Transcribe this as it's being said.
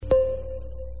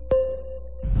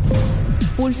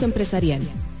Pulso Empresarial.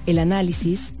 El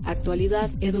análisis, actualidad,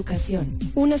 educación.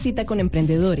 Una cita con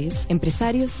emprendedores,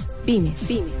 empresarios, pymes.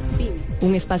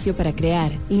 Un espacio para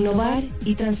crear, innovar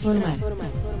y transformar.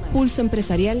 Pulso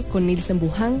Empresarial con Nilsen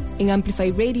Buján en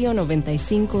Amplify Radio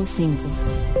 95.5.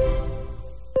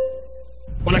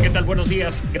 Hola, ¿qué tal? Buenos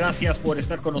días. Gracias por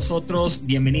estar con nosotros.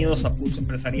 Bienvenidos a Pulso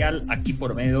Empresarial, aquí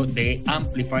por medio de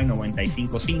Amplify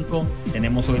 95.5.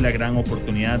 Tenemos hoy la gran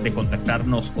oportunidad de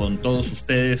contactarnos con todos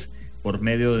ustedes por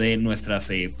medio de nuestras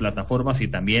plataformas y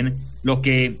también lo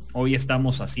que hoy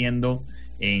estamos haciendo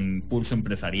en Pulso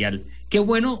Empresarial. Qué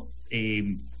bueno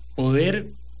poder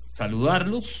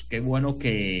saludarlos, qué bueno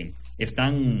que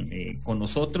están con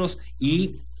nosotros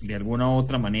y de alguna u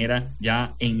otra manera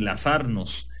ya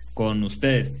enlazarnos con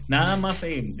ustedes. Nada más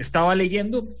estaba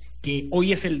leyendo que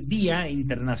hoy es el Día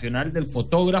Internacional del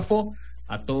Fotógrafo.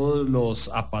 A todos los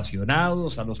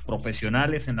apasionados, a los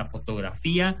profesionales en la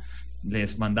fotografía,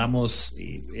 les mandamos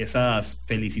esas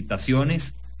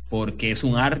felicitaciones porque es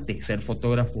un arte. Ser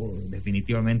fotógrafo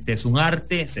definitivamente es un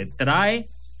arte. Se trae,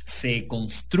 se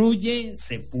construye,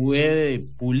 se puede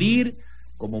pulir,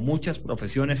 como muchas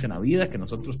profesiones en la vida que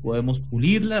nosotros podemos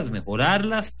pulirlas,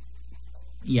 mejorarlas,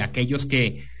 y aquellos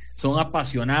que son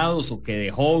apasionados o que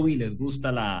de hobby les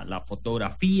gusta la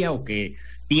fotografía o que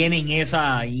tienen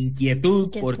esa inquietud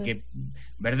porque,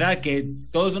 ¿verdad? Que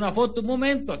todo es una foto, un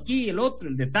momento, aquí, el otro,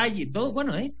 el detalle, todo,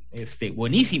 bueno,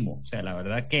 buenísimo. O sea, la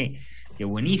verdad que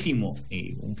buenísimo.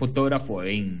 Un fotógrafo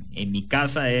en mi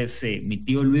casa es mi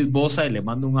tío Luis Boza, y le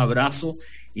mando un abrazo,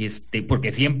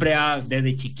 porque siempre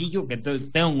desde chiquillo que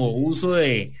tengo uso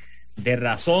de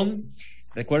razón.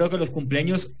 Recuerdo que los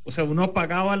cumpleaños, o sea, uno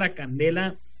apagaba la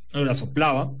candela o la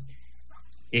soplaba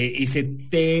y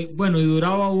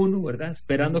duraba uno, ¿verdad?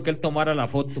 Esperando que él tomara la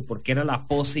foto porque era la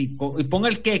pose y ponga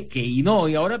el queque y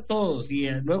ahora todos y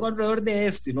luego alrededor de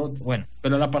esto y lo otro. Bueno,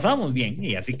 pero la pasamos bien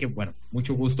y así que bueno,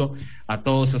 mucho gusto a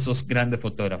todos esos grandes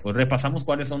fotógrafos. Repasamos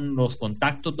cuáles son los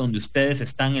contactos donde ustedes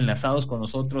están enlazados con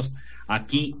nosotros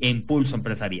aquí en Pulso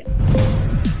Empresarial.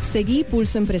 Seguí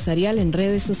Pulso Empresarial en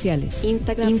redes sociales: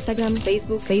 Instagram,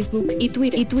 Facebook y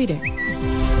Twitter.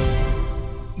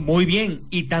 Muy bien,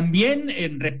 y también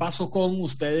en repaso con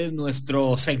ustedes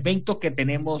nuestro segmento que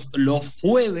tenemos los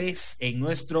jueves en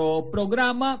nuestro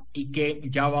programa y que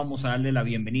ya vamos a darle la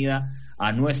bienvenida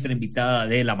a nuestra invitada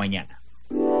de la mañana.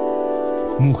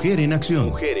 Mujer en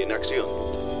acción.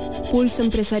 Pulso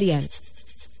Empresarial.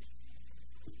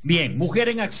 Bien, Mujer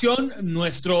en Acción,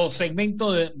 nuestro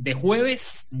segmento de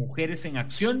jueves, mujeres en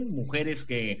acción, mujeres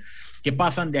que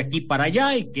pasan de aquí para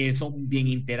allá y que son bien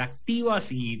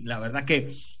interactivas, y la verdad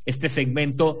que este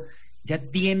segmento ya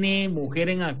tiene Mujer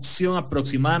en Acción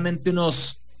aproximadamente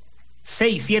unos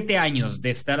 6-7 años de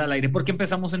estar al aire, porque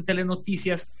empezamos en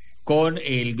Telenoticias con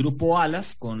el grupo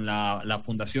Alas, con la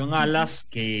Fundación Alas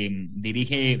que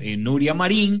dirige Nuria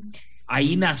Marín.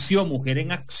 Ahí nació Mujer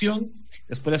en Acción.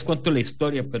 Después les cuento la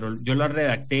historia, pero yo la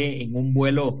redacté en un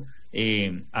vuelo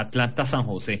Atlanta-San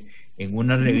José, en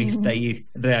una revista, y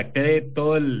redacté de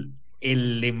todo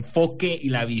el enfoque y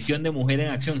la visión de Mujer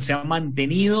en Acción. Se ha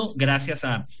mantenido gracias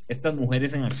a estas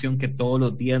mujeres en acción que todos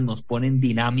los días nos ponen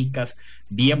dinámicas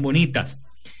bien bonitas.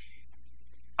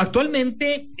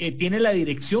 Actualmente tiene la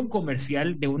dirección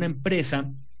comercial de una empresa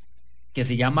que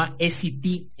se llama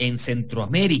SCT en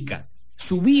Centroamérica.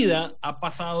 Su vida ha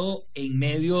pasado en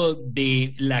medio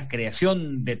de la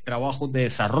creación de trabajos de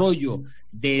desarrollo,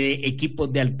 de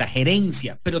equipos de alta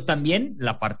gerencia, pero también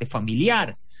la parte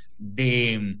familiar,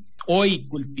 de hoy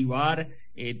cultivar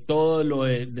todo lo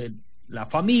de la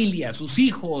familia, sus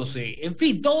hijos, en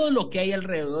fin, todo lo que hay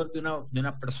alrededor de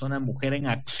una persona, mujer en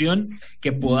acción,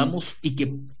 que podamos y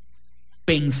que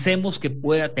pensemos que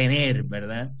pueda tener,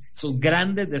 ¿verdad? Esos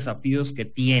grandes desafíos que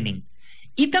tienen.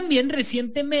 Y también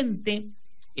recientemente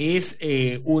es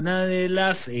una de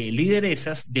las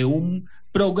lideresas de un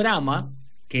programa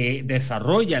que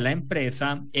desarrolla la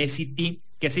empresa SCT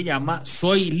que se llama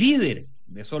Soy Líder.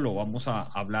 De eso lo vamos a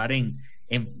hablar en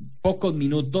pocos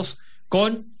minutos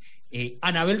con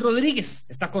Anabel Rodríguez.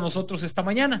 Está con nosotros esta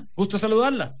mañana. Gusto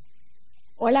saludarla.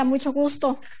 Hola, mucho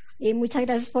gusto y muchas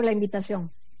gracias por la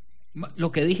invitación.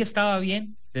 Lo que dije estaba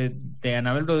bien de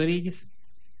Anabel Rodríguez.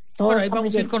 Bueno, ahí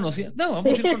vamos a ir conociendo,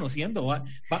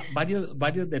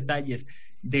 varios detalles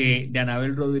de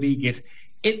Anabel Rodríguez.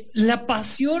 La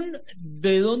pasión,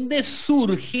 ¿de dónde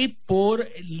surge por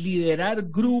liderar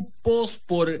grupos,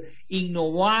 por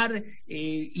innovar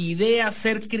ideas,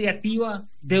 ser creativa?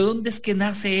 ¿De dónde es que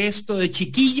nace esto? ¿De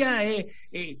chiquilla?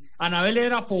 ¿Anabel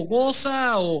era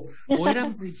fogosa o era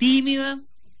muy tímida?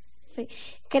 Sí.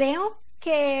 Creo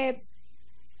que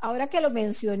ahora que lo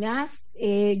mencionas,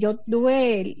 yo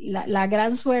tuve la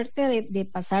gran suerte de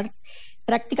pasar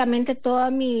prácticamente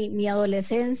toda mi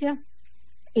adolescencia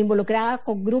involucrada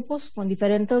con grupos, con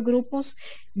diferentes grupos,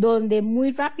 donde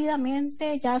muy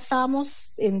rápidamente ya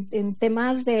estábamos en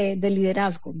temas de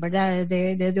liderazgo, ¿verdad?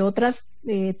 Desde otras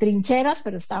trincheras,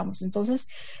 pero estábamos. Entonces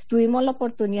tuvimos la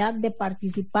oportunidad de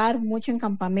participar mucho en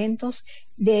campamentos,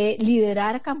 de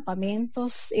liderar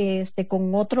campamentos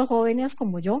con otros jóvenes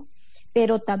como yo,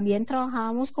 pero también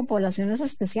trabajábamos con poblaciones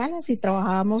especiales y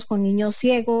trabajábamos con niños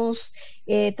ciegos,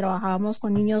 trabajábamos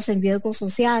con niños en riesgo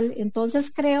social. Entonces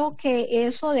creo que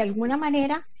eso de alguna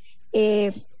manera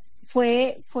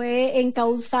fue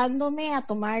encauzándome a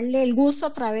tomarle el gusto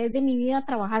a través de mi vida a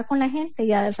trabajar con la gente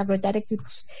y a desarrollar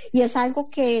equipos. Y es algo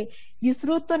que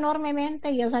disfruto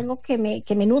enormemente y es algo que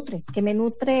me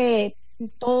nutre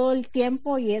todo el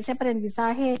tiempo, y ese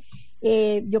aprendizaje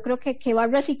yo creo que va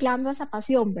reciclando esa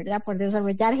pasión, ¿verdad? Por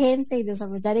desarrollar gente y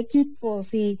desarrollar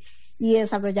equipos y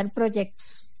desarrollar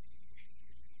proyectos.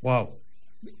 Wow.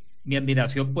 Mi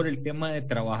admiración por el tema de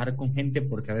trabajar con gente,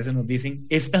 porque a veces nos dicen,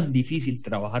 es tan difícil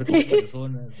trabajar con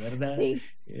personas, ¿verdad?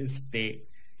 Sí.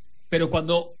 Pero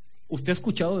cuando usted ha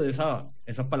escuchado de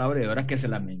esa palabra de ahora que se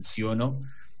la menciono,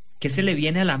 ¿qué se le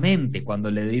viene a la mente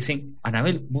cuando le dicen,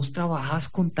 Anabel, vos trabajás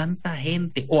con tanta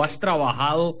gente o has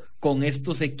trabajado con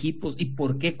estos equipos? ¿Y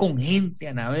por qué con gente,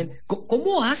 Anabel?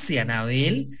 ¿Cómo hace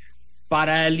Anabel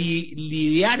para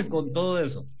lidiar con todo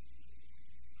eso?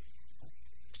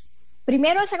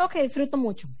 Primero es algo que disfruto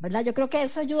mucho, ¿verdad? Yo creo que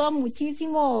eso ayuda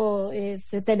muchísimo,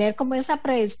 tener como esa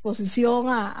predisposición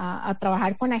a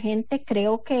trabajar con la gente.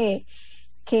 Creo que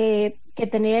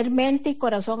tener mente y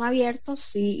corazón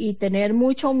abiertos y tener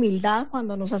mucha humildad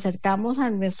cuando nos acercamos a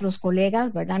nuestros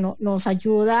colegas, ¿verdad? Nos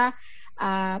ayuda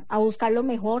a buscar lo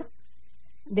mejor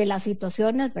de las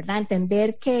situaciones, ¿verdad?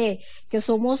 Entender que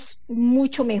somos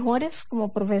mucho mejores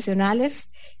como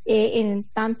profesionales, en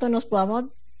tanto nos podamos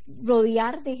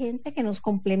rodear de gente que nos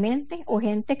complemente o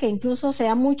gente que incluso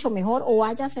sea mucho mejor o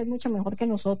vaya a ser mucho mejor que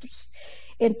nosotros.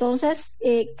 Entonces,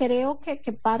 creo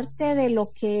que parte de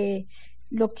lo que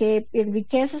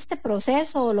enriquece este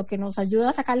proceso, lo que nos ayuda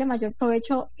a sacarle mayor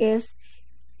provecho es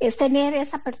tener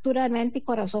esa apertura de mente y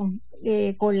corazón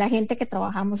con la gente que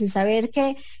trabajamos y saber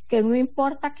que no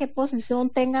importa qué posición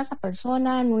tenga esa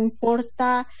persona, no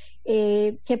importa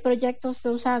qué proyecto esté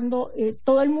usando,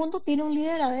 todo el mundo tiene un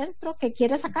líder adentro que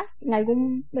quiere sacar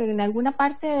en alguna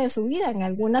parte de su vida, en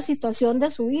alguna situación de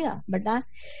su vida, ¿verdad?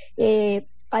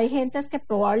 Hay gentes que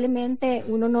probablemente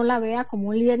uno no la vea como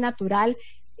un líder natural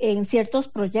en ciertos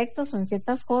proyectos o en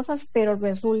ciertas cosas, pero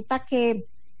resulta que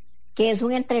es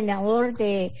un entrenador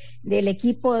del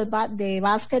equipo de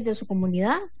básquet de su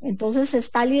comunidad, entonces se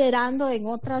está liderando en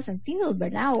otros sentidos,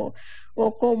 ¿verdad?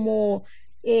 O como,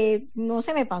 no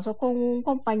sé, me pasó con un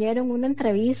compañero en una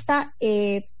entrevista,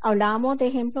 hablábamos de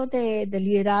ejemplos de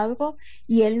liderazgo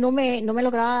y él no me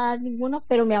lograba dar ninguno,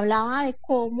 pero me hablaba de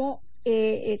cómo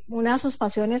una de sus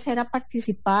pasiones era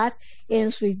participar en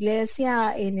su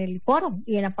iglesia en el coro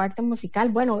y en la parte musical.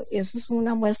 Bueno, eso es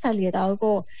una muestra de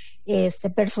liderazgo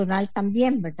personal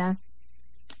también, ¿verdad?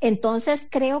 Entonces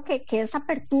creo que esa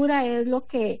apertura es lo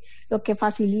que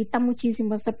facilita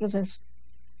muchísimo este proceso.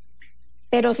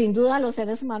 Pero sin duda los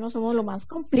seres humanos somos lo más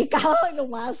complicado y lo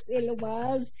más,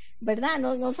 ¿verdad?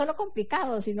 No solo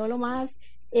complicado, sino lo más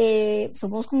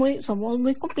somos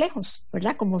muy complejos,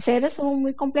 ¿verdad? Como seres somos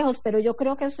muy complejos, pero yo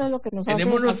creo que eso es lo que nos hace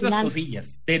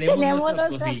fascinantes. Tenemos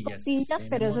nuestras cosillas,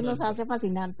 pero eso nos hace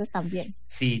fascinantes también.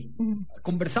 Sí.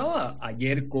 Conversaba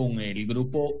ayer con el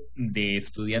grupo de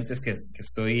estudiantes que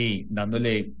estoy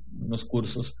dándole unos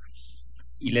cursos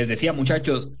y les decía,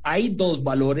 muchachos, hay dos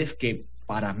valores que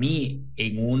para mí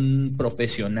en un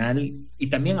profesional y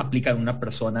también aplica en una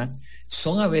persona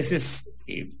son a veces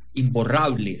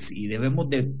imborrables y debemos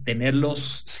de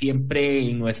tenerlos siempre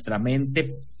en nuestra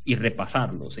mente y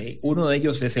repasarlos. Uno de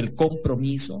ellos es el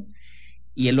compromiso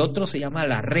y el otro se llama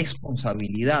la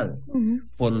responsabilidad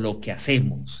por lo que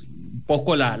hacemos. Un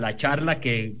poco la charla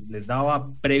que les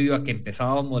daba previo a que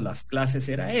empezábamos las clases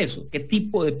era eso. ¿Qué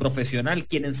tipo de profesional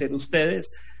quieren ser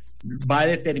ustedes? Va a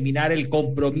determinar el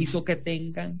compromiso que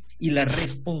tengan y la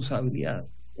responsabilidad.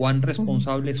 ¿Cuán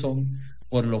responsables son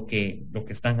por lo que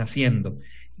están haciendo?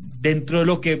 Dentro de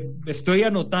lo que estoy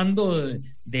anotando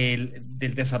del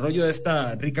desarrollo de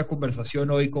esta rica conversación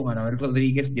hoy con Anabel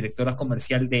Rodríguez, directora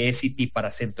comercial de Essity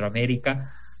para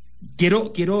Centroamérica,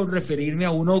 quiero referirme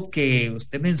a uno que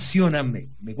usted menciona,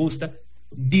 me gusta,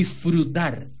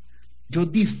 disfrutar. Yo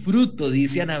disfruto,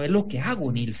 dice Anabel, lo que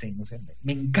hago, Nielsen. O sea,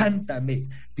 me encanta, me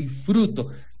disfruto.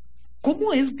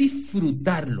 ¿Cómo es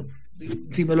disfrutarlo?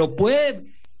 Si me lo puede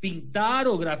pintar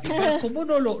o graficar, ¿cómo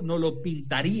no lo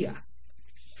pintaría?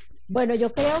 Bueno,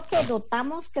 yo creo que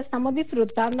notamos que estamos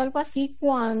disfrutando algo así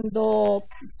cuando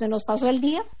se nos pasó el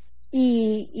día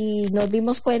y nos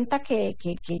dimos cuenta que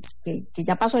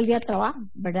ya pasó el día de trabajo,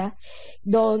 ¿verdad?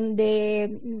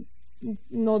 Donde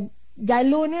ya es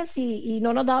lunes y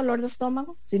no nos da dolor de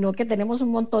estómago, sino que tenemos un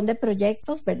montón de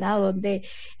proyectos, ¿verdad? Donde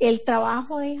el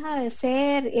trabajo deja de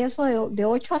ser eso de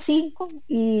 8 a 5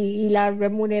 y la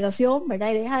remuneración,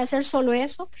 ¿verdad? Y deja de ser solo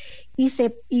eso y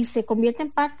se convierte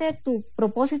en parte de tu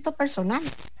propósito personal.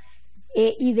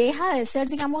 Y deja de ser,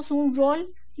 digamos, un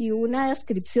rol y una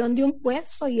descripción de un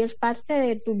puesto y es parte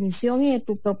de tu misión y de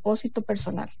tu propósito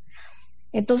personal.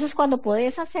 Entonces, cuando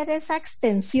podés hacer esa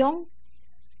extensión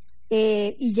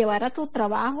y llevar a tu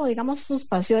trabajo, digamos, tus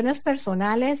pasiones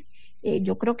personales,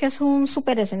 yo creo que es un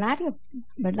súper escenario,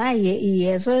 ¿verdad? Y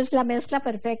eso es la mezcla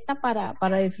perfecta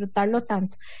para disfrutarlo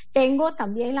tanto. Tengo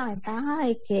también la ventaja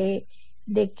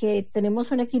de que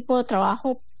tenemos un equipo de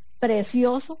trabajo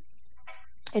precioso,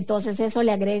 entonces eso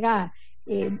le agrega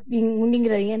un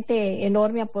ingrediente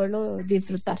enorme a poderlo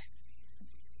disfrutar.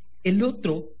 El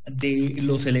otro de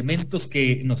los elementos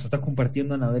que nos está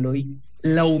compartiendo Anabel hoy,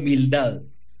 la humildad.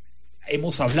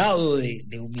 Hemos hablado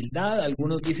de humildad,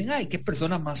 algunos dicen, ay, qué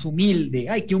persona más humilde,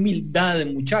 ay, qué humildad,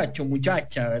 muchacho,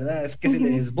 muchacha, ¿verdad? Es que se le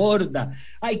desborda,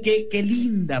 ay, qué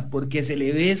linda, porque se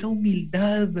le ve esa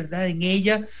humildad, ¿verdad? En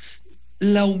ella,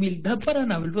 la humildad para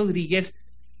Anabel Rodríguez,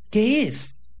 ¿qué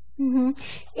es?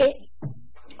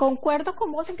 Concuerdo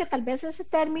con vos en que tal vez ese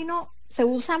término se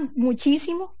usa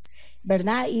muchísimo,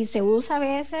 ¿verdad? Y se usa a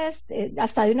veces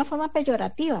hasta de una forma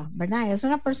peyorativa, ¿verdad? Es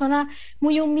una persona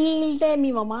muy humilde,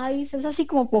 mi mamá dice, es así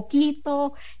como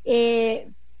poquito,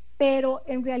 pero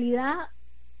en realidad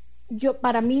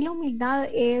para mí la humildad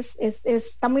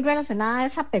está muy relacionada a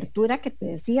esa apertura que te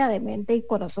decía de mente y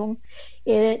corazón,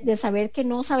 de saber que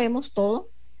no sabemos todo,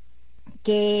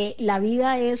 que la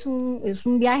vida es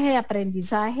un viaje de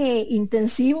aprendizaje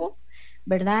intensivo,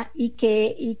 ¿verdad? Y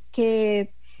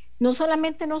que no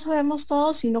solamente no sabemos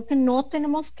todo, sino que no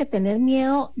tenemos que tener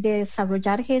miedo de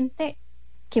desarrollar gente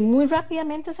que muy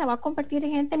rápidamente se va a convertir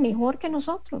en gente mejor que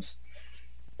nosotros.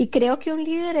 Y creo que un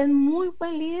líder es muy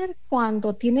buen líder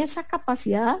cuando tiene esa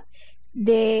capacidad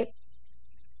de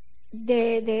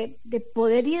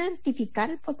poder identificar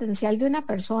el potencial de una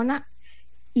persona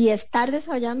y estar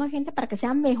desarrollando gente para que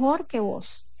sea mejor que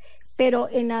vos. Pero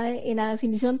en la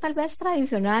definición tal vez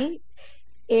tradicional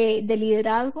de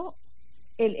liderazgo,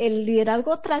 el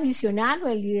liderazgo tradicional o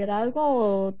el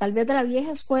liderazgo tal vez de la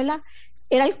vieja escuela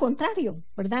era el contrario,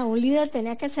 ¿verdad? Un líder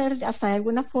tenía que ser hasta de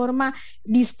alguna forma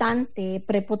distante,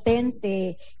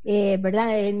 prepotente,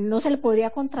 ¿verdad? No se le podría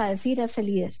contradecir a ese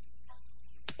líder.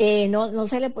 No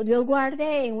se le, Dios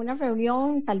guarde en una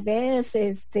reunión tal vez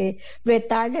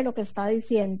retarle lo que está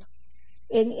diciendo.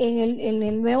 En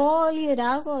el nuevo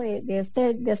liderazgo de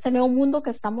este nuevo mundo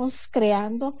que estamos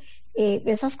creando,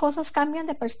 esas cosas cambian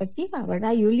de perspectiva,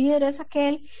 ¿verdad? Y un líder es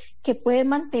aquel que puede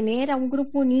mantener a un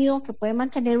grupo unido, que puede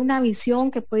mantener una visión,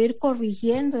 que puede ir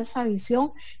corrigiendo esa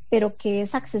visión, pero que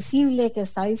es accesible, que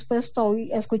está dispuesto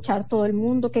a escuchar todo el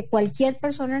mundo, que cualquier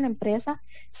persona en la empresa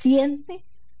siente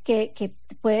que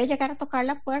puede llegar a tocar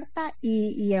la puerta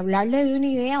y hablarle de una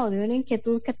idea o de una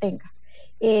inquietud que tenga.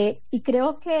 Y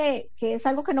creo que es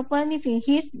algo que no pueden ni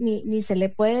fingir ni se le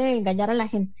puede engañar a la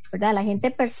gente, ¿verdad? La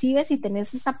gente percibe si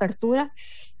tenés esa apertura,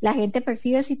 la gente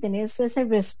percibe si tenés ese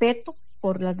respeto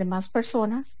por las demás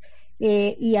personas,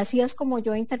 y así es como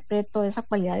yo interpreto esa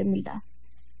cualidad de humildad.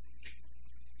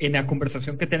 En la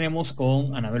conversación que tenemos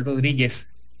con Anabel Rodríguez,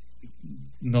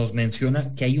 nos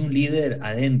menciona que hay un líder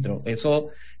adentro. Eso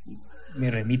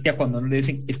me remite a cuando uno le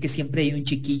dicen, es que siempre hay un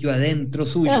chiquillo adentro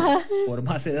suyo. Ajá. Por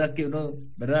más edad que uno,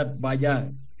 ¿verdad?,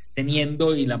 vaya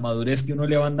teniendo y la madurez que uno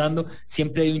le van dando,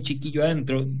 siempre hay un chiquillo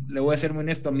adentro. Le voy a ser muy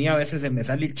honesto, a mí a veces se me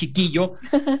sale el chiquillo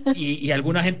y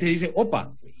alguna gente dice,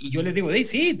 opa, y yo les digo,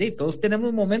 sí, todos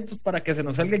tenemos momentos para que se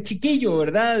nos salga el chiquillo,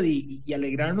 ¿verdad? Y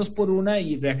alegrarnos por una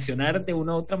y reaccionar de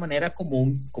una u otra manera como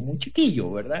un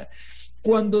chiquillo, ¿verdad?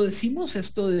 Cuando decimos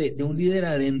esto de un líder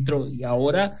adentro, y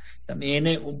ahora también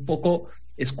un poco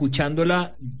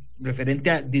escuchándola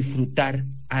referente a disfrutar,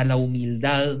 a la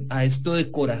humildad, a esto de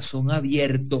corazón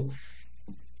abierto,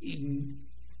 y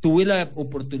tuve la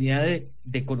oportunidad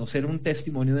de conocer un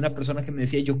testimonio de una persona que me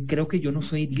decía, yo creo que yo no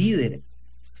soy líder.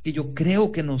 Es que yo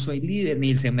creo que no soy líder,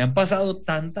 Nilsen. Me han pasado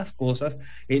tantas cosas,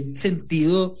 he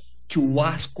sentido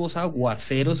chubascos,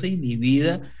 aguaceros en mi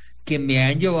vida que me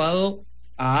han llevado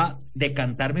a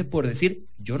decantarme por decir,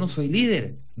 yo no soy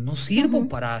líder, no sirvo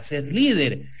para ser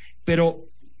líder. Pero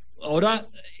ahora,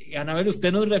 Anabel,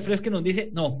 usted nos refresca y nos dice,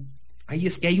 no,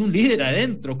 es que hay un líder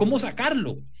adentro, ¿cómo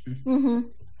sacarlo?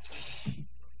 Uh-huh.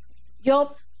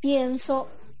 Yo pienso,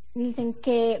 dicen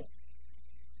que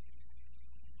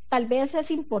tal vez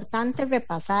es importante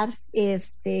repasar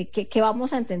que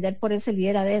vamos a entender por ese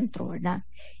líder adentro, ¿verdad?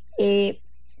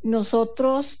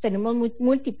 Nosotros tenemos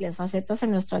múltiples facetas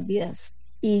en nuestras vidas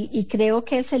y creo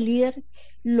que ese líder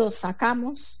lo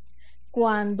sacamos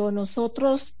cuando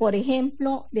nosotros, por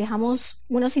ejemplo, dejamos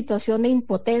una situación de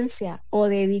impotencia o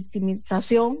de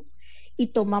victimización y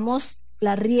tomamos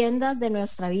las riendas de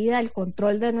nuestra vida, el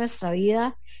control de nuestra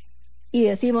vida y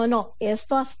decimos, no,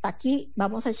 esto hasta aquí,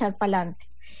 vamos a echar para adelante.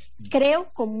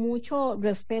 Creo, con mucho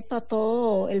respeto a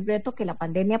todo el reto que la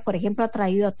pandemia, por ejemplo, ha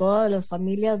traído a todas las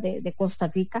familias de Costa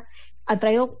Rica, ha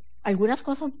traído algunas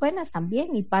cosas buenas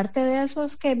también, y parte de eso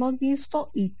es que hemos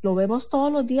visto, y lo vemos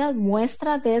todos los días,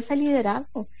 muestras de ese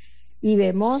liderazgo, y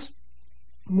vemos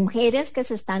mujeres que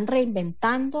se están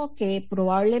reinventando, que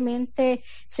probablemente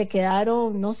se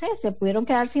quedaron, no sé, se pudieron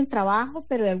quedar sin trabajo,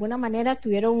 pero de alguna manera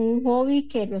tuvieron un hobby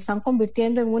que lo están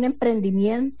convirtiendo en un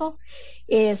emprendimiento,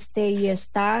 y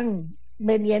están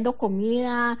vendiendo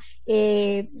comida,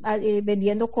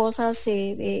 vendiendo cosas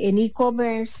en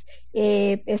e-commerce,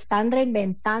 están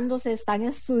reinventándose, están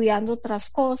estudiando otras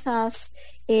cosas.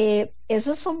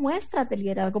 Esos son muestras de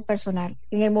liderazgo personal.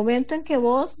 En el momento en que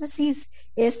vos decís,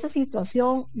 esta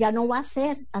situación ya no va a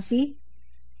ser así,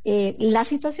 la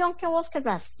situación que vos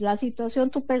querrás, la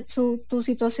situación, tu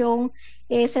situación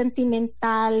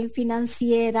sentimental,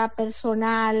 financiera,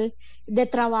 personal, de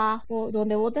trabajo,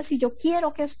 donde vos decís, yo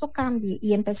quiero que esto cambie,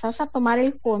 y empezás a tomar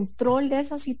el control de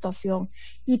esa situación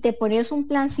y te pones un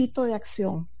plancito de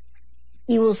acción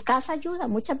y buscas ayuda.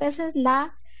 Muchas veces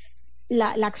la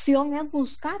acción es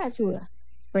buscar ayuda,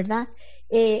 ¿verdad?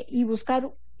 Y buscar,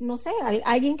 no sé,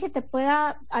 alguien que te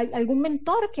pueda, algún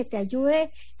mentor que te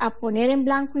ayude a poner en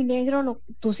blanco y negro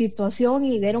tu situación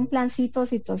y ver un plancito de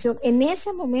situación. En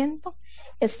ese momento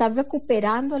estás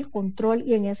recuperando el control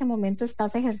y en ese momento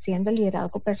estás ejerciendo el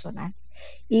liderazgo personal.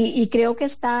 Y creo que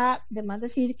está de más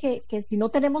decir que si no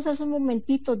tenemos esos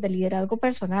momentitos de liderazgo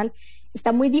personal,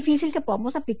 está muy difícil que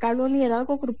podamos aplicarlo en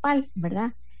liderazgo grupal,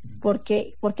 ¿verdad?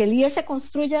 Porque el líder se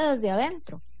construye desde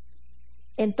adentro.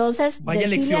 Entonces,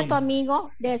 decirle a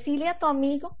tu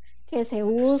amigo que se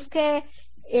busque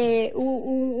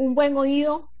un buen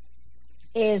oído,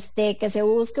 que se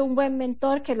busque un buen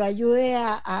mentor que lo ayude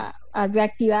a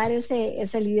reactivar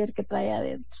ese líder que trae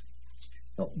adentro.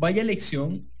 No, vaya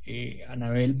lección,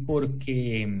 Anabel,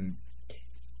 porque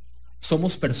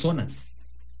somos personas,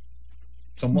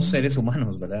 somos seres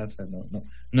humanos, ¿verdad? O sea,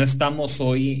 no estamos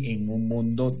hoy en un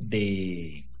mundo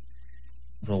de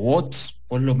robots,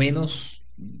 por lo menos,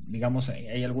 digamos,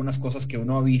 hay algunas cosas que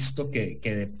uno ha visto que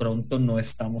de pronto no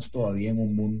estamos todavía en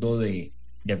un mundo de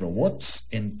robots.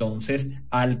 Entonces,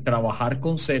 al trabajar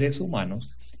con seres humanos,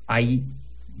 hay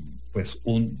pues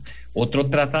otro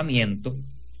tratamiento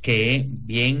que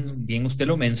bien usted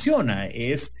lo menciona,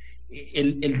 es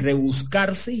el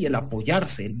rebuscarse y el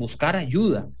apoyarse, el buscar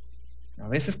ayuda. A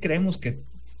veces creemos que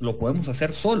lo podemos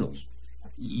hacer solos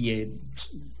y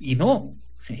no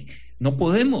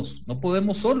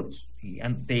podemos solos. Y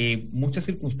ante muchas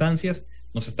circunstancias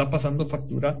nos está pasando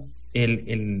factura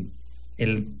el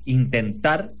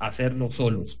intentar hacerlo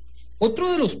solos.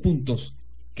 Otro de los puntos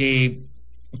que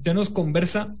usted nos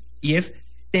conversa y es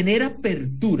tener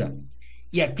apertura.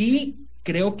 Y aquí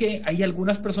creo que hay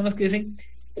algunas personas que dicen,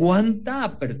 ¿cuánta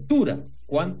apertura?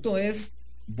 ¿Cuánto es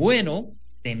bueno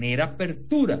tener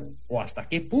apertura? ¿O hasta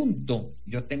qué punto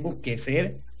yo tengo que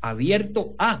ser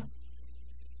abierto a?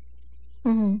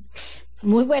 Uh-huh.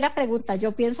 Muy buena pregunta.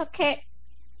 Yo pienso que,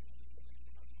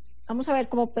 vamos a ver,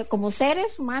 como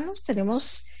seres humanos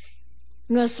tenemos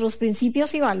nuestros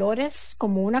principios y valores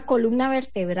como una columna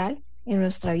vertebral en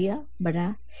nuestra vida,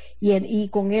 ¿verdad? Y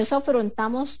con eso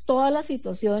afrontamos todas las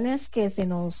situaciones que se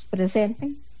nos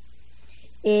presenten.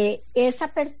 Esa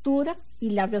apertura y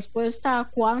la respuesta a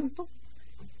cuánto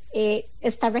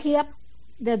está regida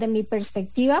desde mi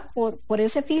perspectiva por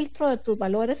ese filtro de tus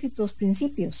valores y tus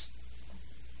principios.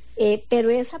 Pero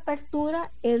esa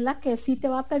apertura es la que sí te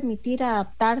va a permitir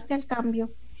adaptarte al cambio,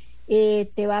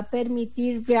 te va a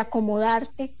permitir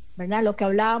reacomodarte, ¿verdad? Lo que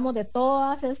hablábamos de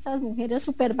todas estas mujeres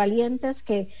súper valientes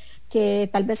que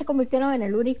tal vez se convirtieron en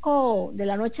el único, de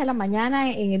la noche a la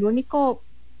mañana, en el único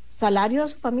salario de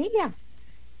su familia,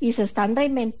 y se están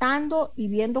reinventando y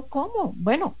viendo cómo,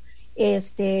 bueno,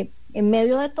 en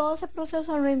medio de todo ese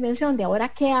proceso de reinvención, de ahora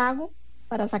qué hago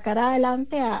para sacar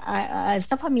adelante a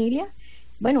esta familia.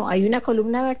 Bueno, hay una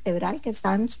columna vertebral que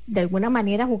están de alguna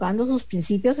manera jugando sus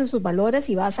principios y sus valores,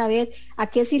 y vas a ver a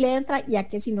qué sí le entra y a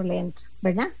qué sí no le entra,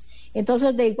 ¿verdad?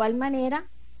 Entonces, de igual manera,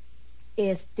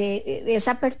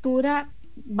 esa apertura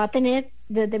va a tener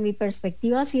desde mi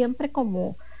perspectiva siempre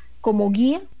como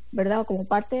guía, ¿verdad? Como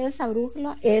parte de esa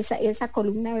brújula, esa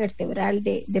columna vertebral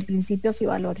de principios y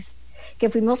valores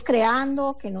que fuimos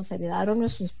creando, que nos heredaron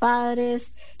nuestros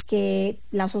padres, que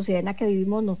la sociedad en la que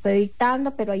vivimos nos fue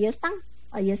dictando, pero ahí están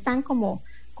como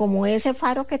ese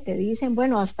faro que te dicen,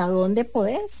 bueno, hasta dónde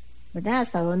podés, ¿verdad?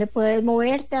 Hasta dónde puedes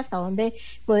moverte, hasta dónde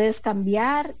puedes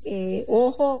cambiar,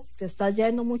 ojo, te estás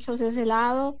yendo mucho hacia ese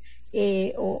lado,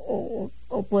 o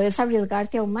puedes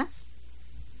arriesgarte aún más.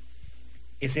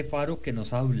 Ese faro que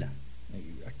nos habla,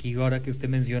 aquí ahora que usted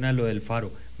menciona lo del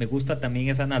faro, me gusta también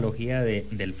esa analogía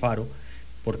del faro,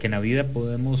 porque en la vida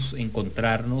podemos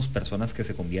encontrarnos personas que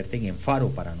se convierten en faro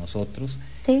para nosotros,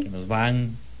 sí, que nos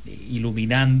van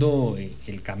iluminando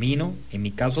el camino. En mi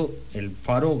caso, el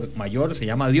faro mayor se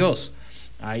llama Dios,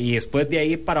 y después de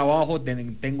ahí para abajo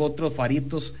tengo otros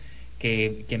faritos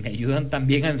que me ayudan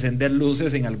también a encender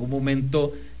luces en algún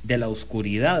momento de la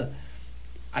oscuridad.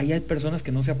 Ahí hay personas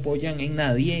que no se apoyan en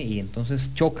nadie y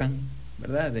entonces chocan,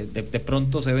 ¿verdad? De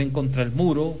pronto se ven contra el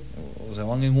muro o se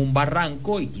van en un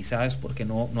barranco, y quizás es porque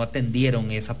no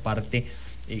atendieron esa parte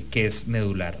que es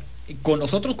medular. Con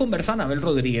nosotros conversa Anabel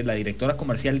Rodríguez, la directora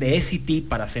comercial de SCT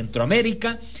para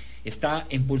Centroamérica, está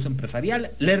en Pulso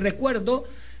Empresarial. Les recuerdo,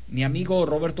 mi amigo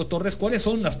Roberto Torres, ¿cuáles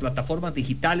son las plataformas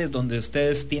digitales donde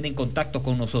ustedes tienen contacto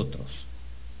con nosotros?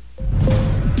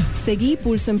 Seguí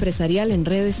Pulso Empresarial en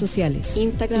redes sociales: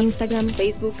 Instagram,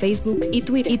 Facebook y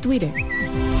Twitter.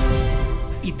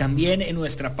 Y también en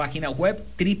nuestra página web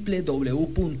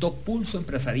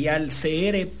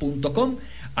www.pulsoempresarialcr.com.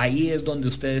 Ahí es donde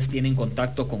ustedes tienen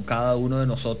contacto con cada uno de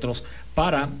nosotros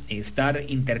para estar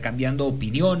intercambiando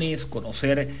opiniones,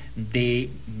 conocer de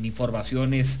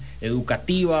informaciones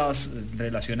educativas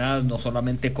relacionadas no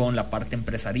solamente con la parte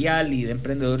empresarial y de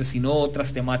emprendedores, sino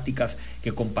otras temáticas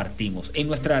que compartimos. En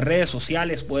nuestras redes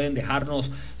sociales pueden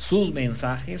dejarnos sus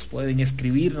mensajes, pueden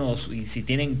escribirnos, y si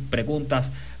tienen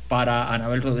preguntas para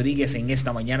Anabel Rodríguez en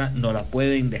esta mañana, nos la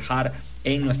pueden dejar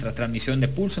en nuestra transmisión de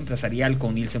Pulso Empresarial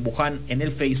con Nilsen Buján en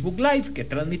el Facebook Live que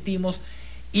transmitimos,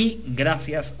 y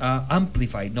gracias a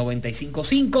Amplify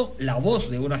 95.5, la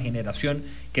voz de una generación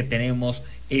que tenemos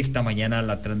esta mañana en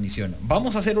la transmisión.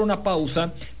 Vamos a hacer una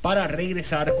pausa para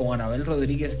regresar con Anabel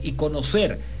Rodríguez y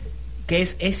conocer qué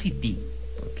es SCT,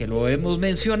 porque lo hemos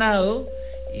mencionado.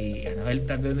 Y Anabel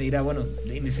tal vez me dirá, bueno,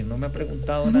 Nilsen, no me ha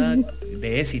preguntado nada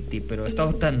de SCT, pero ha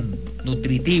estado tan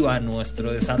nutritiva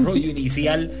nuestro desarrollo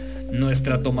inicial,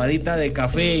 nuestra tomadita de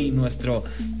café y nuestra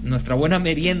buena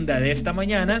merienda de esta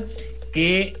mañana,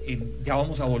 que ya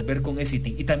vamos a volver con SCT.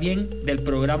 Y también del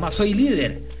programa Soy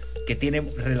Líder, que tiene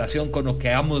relación con lo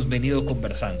que hemos venido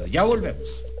conversando. Ya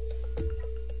volvemos.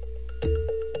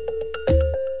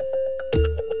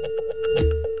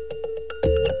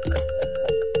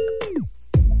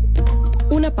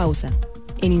 Una pausa.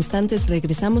 En instantes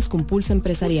regresamos con Pulso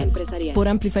Empresarial por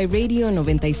Amplify Radio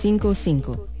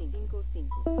 95.5.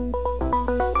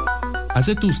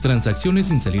 Hace tus transacciones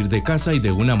sin salir de casa y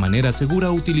de una manera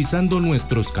segura utilizando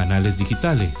nuestros canales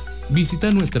digitales.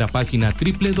 Visita nuestra página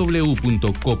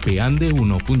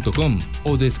www.copeande1.com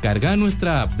o descarga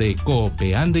nuestra app de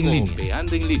Coopeande en línea.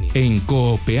 En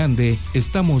Coopeande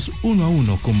estamos uno a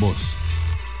uno con vos.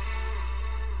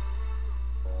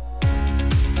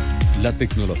 La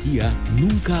tecnología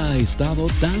nunca ha estado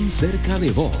tan cerca de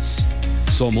vos.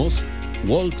 Somos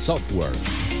Walk Software.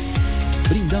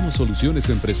 Brindamos soluciones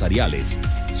empresariales,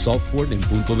 software en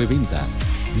punto de venta,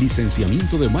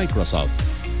 licenciamiento de Microsoft,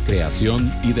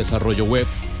 creación y desarrollo web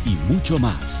y mucho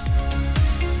más.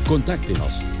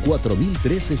 Contáctenos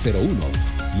 401301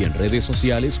 y en redes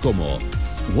sociales como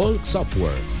Walk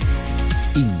Software.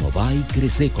 Innova y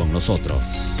crece con nosotros.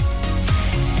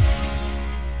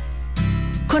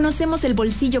 Conocemos el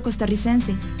bolsillo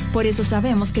costarricense, por eso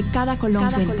sabemos que cada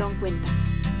colón cuenta.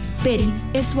 Peri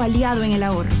es su aliado en el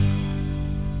ahorro.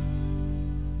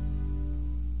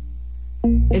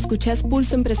 Escuchás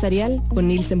Pulso Empresarial con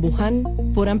Nilsen Buján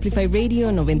por Amplify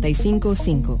Radio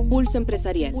 95.5. Pulso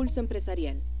Empresarial.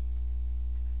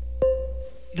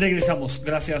 Regresamos.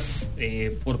 Gracias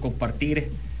por compartir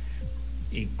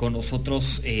con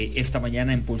nosotros esta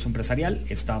mañana en Pulso Empresarial.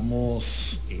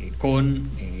 Estamos con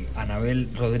Anabel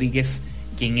Rodríguez,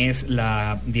 quien es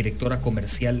la directora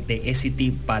comercial de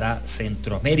SCT para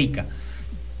Centroamérica.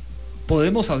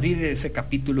 Podemos abrir ese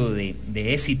capítulo de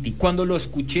SCT. Cuando lo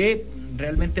escuché,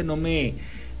 realmente no me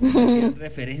hacía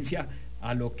referencia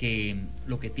a lo que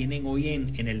tienen hoy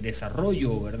en el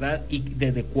desarrollo, ¿verdad? Y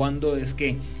desde cuándo es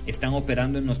que están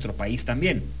operando en nuestro país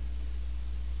también.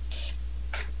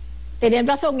 Tenés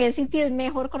razón, SCT es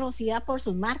mejor conocida por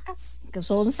sus marcas, que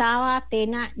son Saba,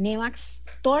 Tena, Nevax,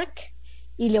 Torque,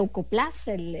 y Leucoplas,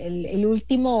 el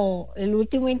último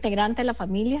integrante de la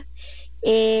familia.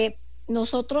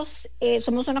 Nosotros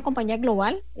somos una compañía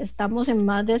global, estamos en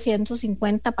más de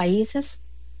 150 países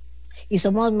y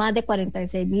somos más de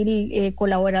 46,000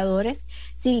 colaboradores.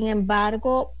 Sin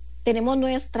embargo, tenemos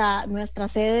nuestra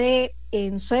sede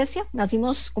en Suecia,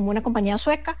 nacimos como una compañía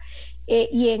sueca,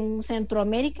 y en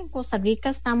Centroamérica, en Costa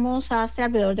Rica, estamos hace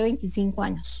alrededor de 25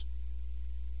 años.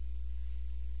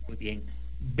 Muy bien.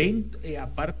 Ven,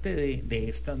 aparte de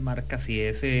estas marcas y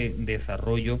ese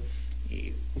desarrollo,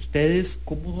 ustedes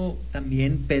cómo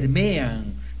también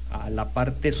permean a la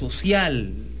parte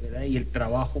social, ¿verdad? Y el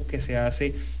trabajo que se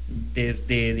hace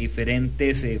desde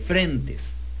diferentes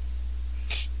frentes.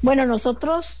 Bueno,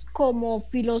 nosotros como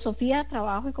filosofía de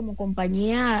trabajo y como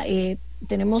compañía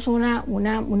tenemos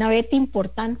una veta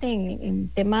importante en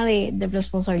tema de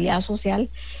responsabilidad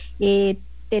social.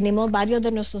 Tenemos varios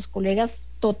de nuestros colegas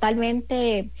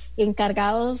totalmente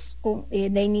encargados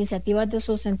de iniciativas de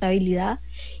sustentabilidad,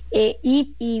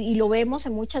 y lo vemos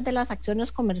en muchas de las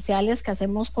acciones comerciales que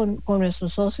hacemos con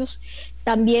nuestros socios.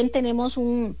 También tenemos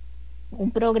un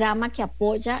programa que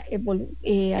apoya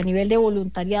a nivel de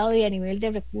voluntariado y a nivel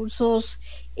de recursos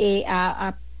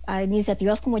a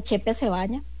iniciativas como Chepe se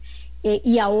baña,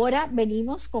 y ahora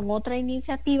venimos con otra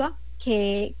iniciativa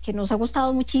que nos ha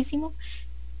gustado muchísimo,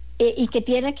 y que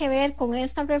tiene que ver con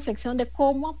esta reflexión de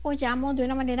cómo apoyamos de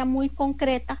una manera muy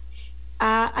concreta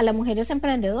a las mujeres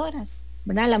emprendedoras,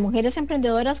 ¿verdad? Las mujeres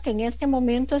emprendedoras que en este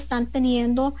momento están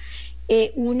teniendo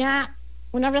una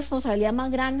responsabilidad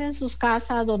más grande en sus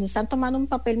casas, donde están tomando un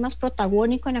papel más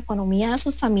protagónico en la economía de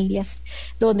sus familias,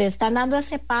 donde están dando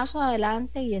ese paso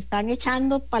adelante y están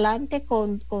echando para adelante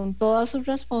con todas sus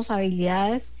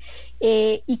responsabilidades,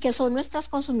 y que son nuestras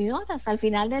consumidoras al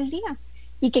final del día,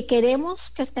 y que queremos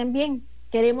que estén bien,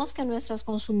 queremos que nuestras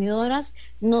consumidoras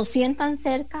nos sientan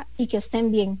cerca y que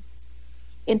estén bien.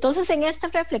 Entonces, en esta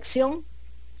reflexión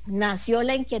nació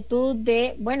la inquietud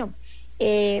de, bueno,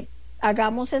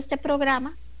 hagamos este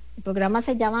programa. El programa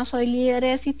se llama Soy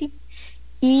Lidercity,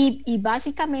 y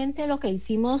básicamente lo que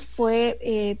hicimos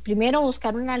fue primero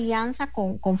buscar una alianza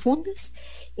con Fundes.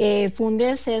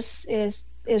 Fundes es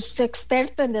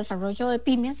experto en desarrollo de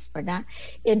pymes, ¿verdad?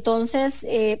 Entonces,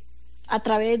 a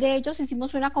través de ellos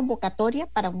hicimos una convocatoria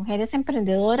para mujeres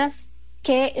emprendedoras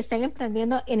que estén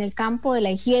emprendiendo en el campo de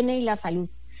la higiene y la salud,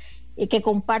 y que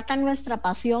compartan nuestra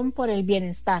pasión por el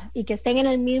bienestar y que estén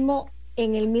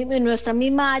en nuestra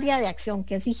misma área de acción,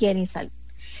 que es higiene y salud.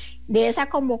 De esa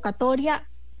convocatoria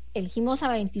elegimos a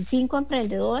 25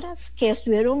 emprendedoras que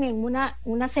estuvieron en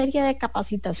una serie de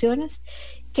capacitaciones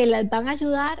que las van a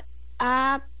ayudar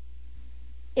a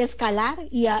escalar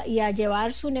y a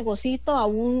llevar su negocito a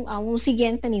un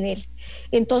siguiente nivel.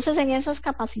 Entonces, en esas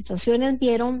capacitaciones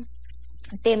vieron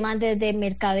temas desde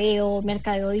mercadeo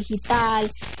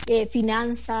digital,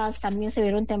 finanzas, también se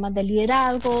vieron temas de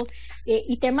liderazgo,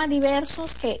 y temas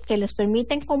diversos que les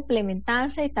permiten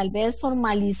complementarse y tal vez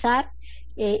formalizar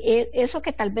eso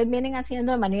que tal vez vienen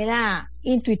haciendo de manera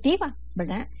intuitiva,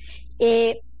 ¿verdad?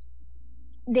 De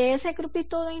ese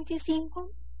grupito de 25,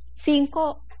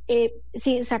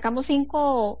 sacamos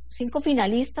cinco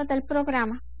finalistas del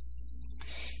programa,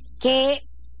 que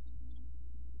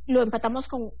lo empatamos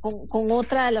con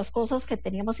otra de las cosas que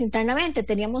teníamos internamente.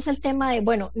 Teníamos el tema de,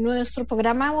 bueno, nuestro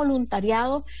programa de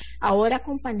voluntariado ahora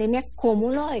con pandemia,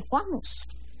 ¿cómo lo adecuamos?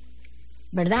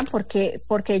 ¿Verdad?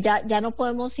 Porque ya no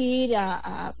podemos ir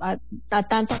a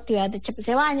tanto actividades de Chepe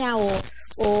se baña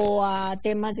o a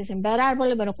temas de sembrar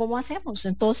árboles. Bueno, ¿cómo hacemos?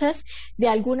 Entonces, de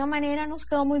alguna manera nos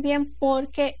quedó muy bien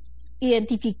porque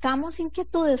identificamos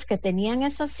inquietudes que tenían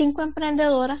esas 5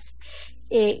 emprendedoras,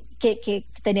 que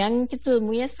tenían inquietudes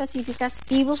muy específicas,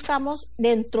 y buscamos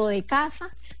dentro de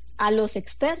casa a los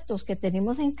expertos que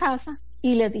tenemos en casa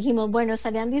y les dijimos, bueno,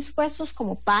 estarían dispuestos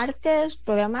como parte de su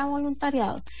programa de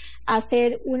voluntariado a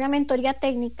hacer una mentoría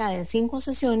técnica de 5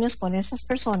 sesiones con esas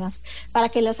personas para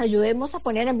que las ayudemos a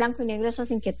poner en blanco y negro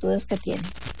esas inquietudes que tienen,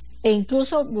 e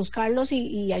incluso buscarlos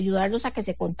y ayudarlos a que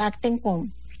se contacten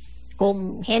con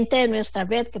gente de nuestra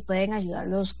red que pueden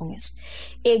ayudarlos con eso.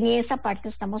 En esa parte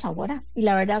estamos ahora, y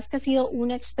la verdad es que ha sido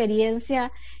una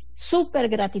experiencia súper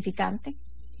gratificante.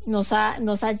 Nos ha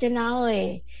llenado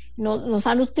nos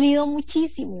ha nutrido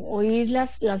muchísimo oír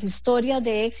las historias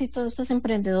de éxito de estas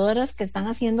emprendedoras que están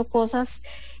haciendo cosas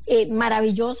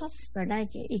maravillosas, ¿verdad?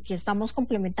 Y que estamos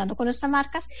complementando con nuestras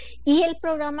marcas. Y el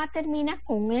programa termina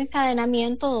con un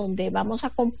encadenamiento donde vamos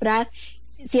a comprar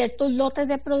ciertos lotes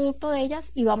de producto de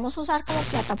ellas y vamos a usar como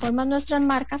plataforma nuestras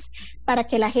marcas para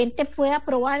que la gente pueda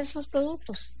probar esos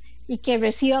productos y que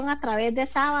reciban a través de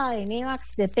Saba, de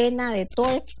Nevax, de Tena, de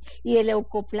Torque y de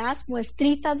Leucoplas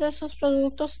muestritas de esos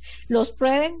productos, los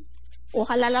prueben,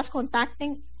 ojalá las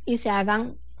contacten y se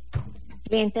hagan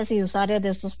clientes y usuarios de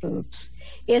estos productos.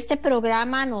 Este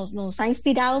programa nos ha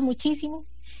inspirado muchísimo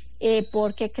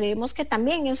porque creemos que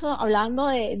también eso, hablando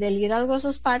de liderazgo, eso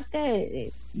es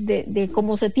parte de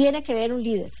cómo se tiene que ver un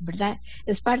líder, ¿verdad?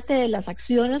 Es parte de las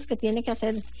acciones que tiene que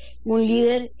hacer un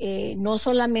líder, no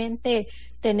solamente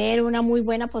tener una muy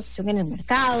buena posición en el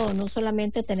mercado, no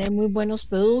solamente tener muy buenos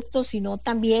productos, sino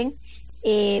también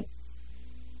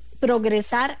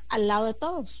progresar al lado de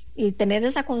todos y tener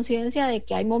esa conciencia de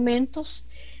que hay momentos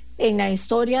en la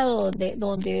historia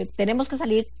donde tenemos que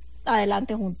salir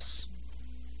adelante juntos.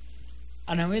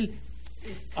 Anabel,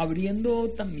 abriendo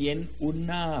también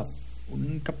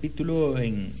un capítulo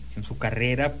en su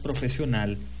carrera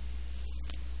profesional,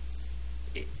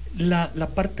 la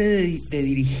parte de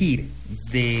dirigir,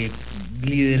 de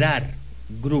liderar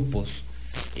grupos,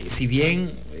 si bien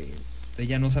usted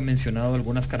ya nos ha mencionado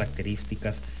algunas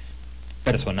características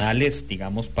personales,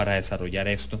 digamos, para desarrollar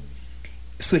esto,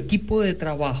 su equipo de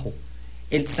trabajo,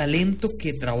 el talento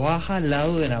que trabaja al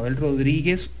lado de Anabel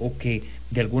Rodríguez o que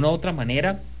de alguna u otra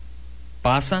manera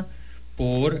pasa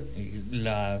por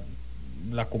la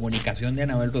comunicación de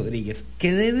Anabel Rodríguez,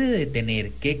 ¿qué debe de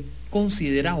tener? ¿Qué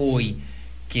considera hoy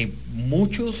que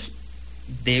muchos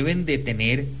deben de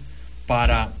tener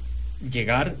para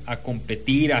llegar a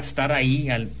competir, a estar ahí,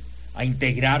 a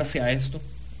integrarse a esto?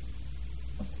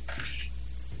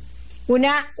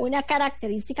 Una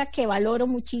característica que valoro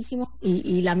muchísimo,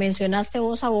 y la mencionaste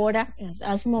vos ahora,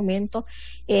 hace un momento,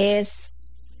 es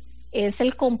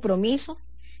el compromiso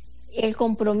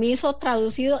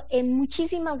traducido en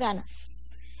muchísimas ganas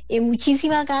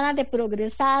de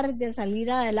progresar, de salir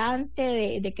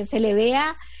adelante, de que se le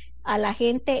vea a la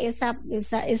gente esas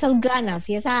ganas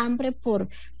y esa hambre por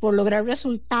lograr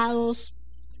resultados,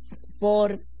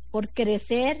 por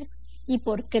crecer y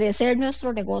por crecer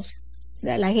nuestro negocio.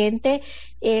 La gente,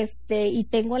 y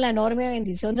tengo la enorme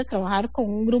bendición de trabajar con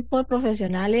un grupo de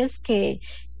profesionales que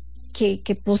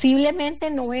posiblemente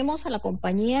no vemos a la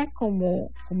compañía como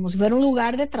si fuera un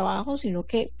lugar de trabajo, sino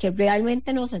que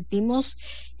realmente nos sentimos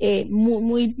muy,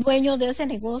 muy dueños de ese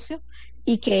negocio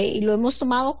y lo hemos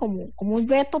tomado como un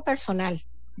reto personal,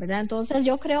 ¿verdad? Entonces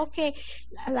yo creo que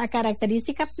la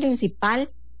característica principal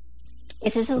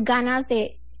es esas ganas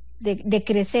de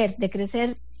crecer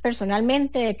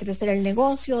personalmente, de crecer el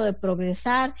negocio, de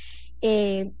progresar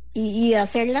y de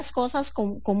hacer las cosas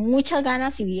con muchas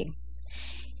ganas y bien.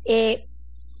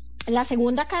 La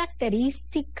segunda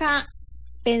característica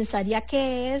pensaría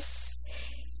que es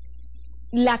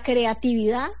la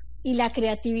creatividad, y la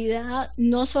creatividad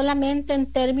no solamente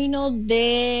en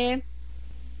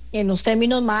los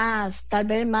términos más, tal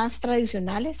vez más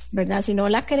tradicionales, ¿verdad? Sino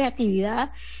la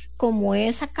creatividad como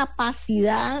esa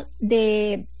capacidad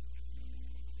de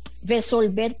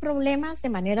resolver problemas de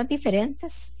maneras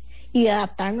diferentes y de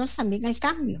adaptarnos también al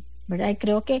cambio, ¿verdad? Y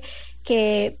creo que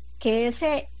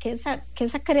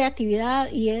esa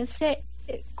creatividad y ese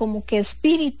como que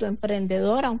espíritu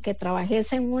emprendedor, aunque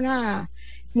trabajes en una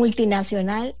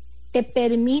multinacional, te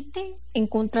permite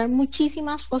encontrar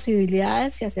muchísimas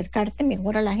posibilidades y acercarte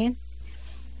mejor a la gente.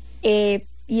 Y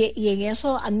en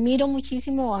eso admiro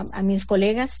muchísimo a mis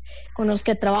colegas con los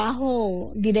que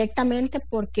trabajo directamente,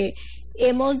 porque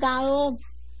hemos dado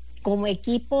como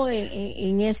equipo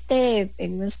en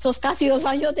estos casi 2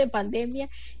 años de pandemia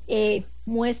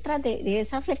muestras de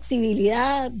esa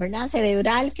flexibilidad, ¿verdad?,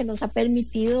 cerebral, que nos ha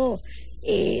permitido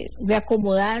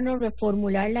reacomodarnos,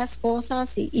 reformular las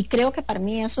cosas, y creo que para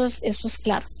mí eso es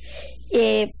claro.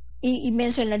 Y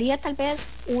mencionaría tal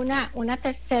vez una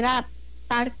tercera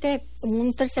parte,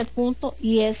 un tercer punto,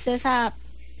 y es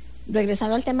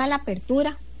regresando al tema de la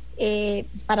apertura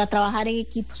para trabajar en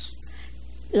equipos.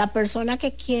 La persona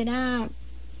que quiera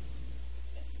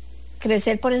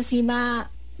crecer por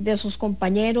encima de sus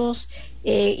compañeros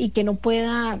y que no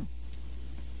pueda,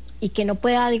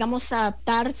 digamos,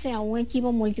 adaptarse a un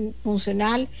equipo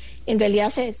multifuncional, en realidad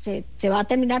se va a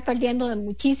terminar perdiendo de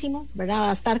muchísimo, ¿verdad? Va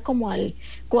a estar como al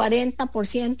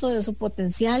 40% de su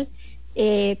potencial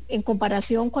en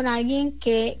comparación con alguien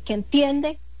que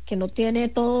entiende, que no tiene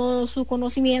todo su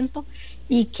conocimiento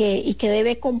y que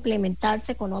debe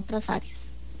complementarse con otras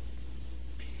áreas.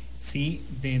 Sí,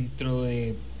 dentro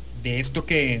de esto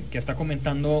que está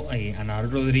comentando Anabel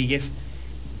Rodríguez,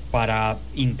 para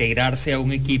integrarse a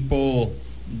un equipo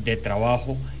de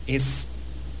trabajo es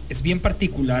bien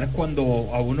particular cuando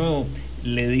a uno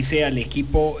le dice al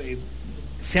equipo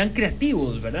sean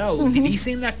creativos, ¿verdad?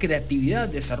 Utilicen la creatividad,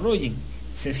 desarrollen.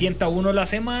 Se sienta uno la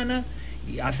semana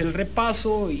y hace el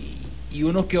repaso y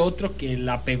uno que otro que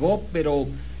la pegó, pero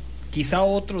quizá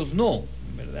otros no,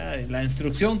 ¿verdad? La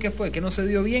instrucción que fue, que no se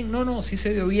dio bien, no, sí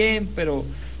se dio bien, pero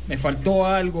me faltó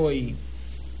algo y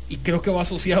creo que va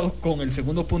asociado con el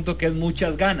segundo punto, que es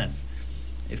muchas ganas.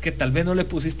 Es que tal vez no le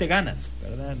pusiste ganas,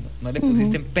 ¿verdad? No le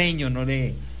pusiste empeño, no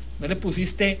le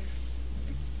pusiste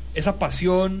esa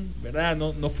pasión, ¿verdad?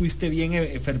 No fuiste bien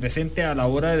efervescente a la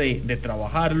hora de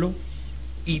trabajarlo,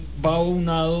 y va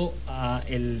aunado a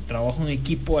el trabajo en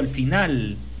equipo al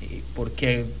final,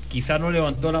 porque quizá no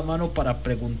levantó la mano para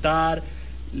preguntar,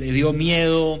 le dio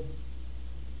miedo.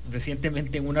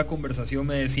 Recientemente en una conversación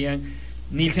me decían: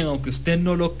 Nielsen, aunque usted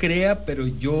no lo crea, pero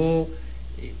yo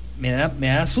me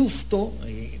da susto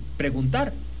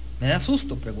preguntar, me da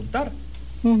susto preguntar.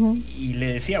 Y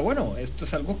le decía, bueno, esto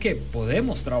es algo que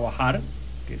podemos trabajar,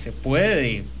 que se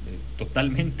puede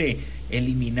totalmente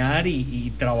eliminar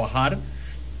y trabajar.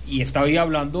 Y estaba ahí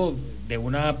hablando de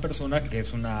una persona que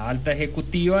es una alta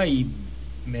ejecutiva y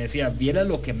me decía, viera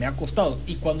lo que me ha costado.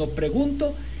 Y cuando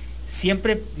pregunto,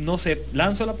 siempre, no sé,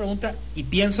 lanzo la pregunta y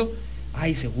pienso,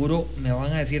 ay, seguro me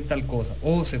van a decir tal cosa,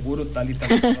 o seguro tal y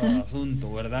tal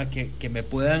asunto, ¿verdad? Que me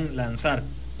puedan lanzar,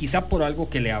 quizá por algo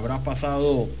que le habrá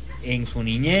pasado en su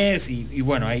niñez, y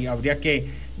bueno, ahí habría que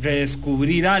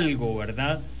redescubrir algo,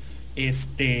 ¿verdad?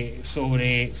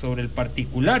 Sobre el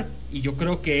particular, y yo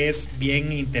creo que es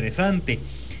bien interesante.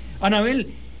 Anabel,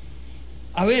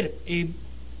 a ver,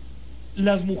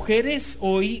 las mujeres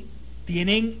hoy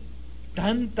tienen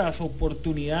tantas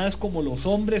oportunidades como los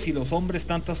hombres, y los hombres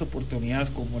tantas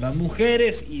oportunidades como las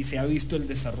mujeres, y se ha visto el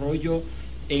desarrollo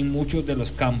en muchos de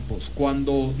los campos.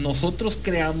 Cuando nosotros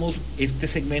creamos este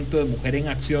segmento de Mujer en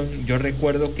Acción, yo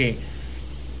recuerdo que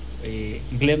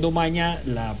Glendo Maña,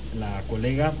 la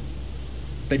colega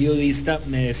periodista,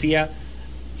 me decía,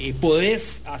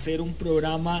 podés hacer un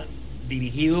programa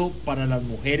dirigido para las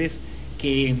mujeres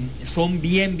que son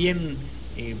bien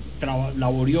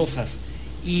laboriosas,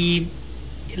 y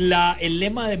el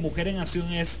lema de Mujer en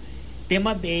Acción es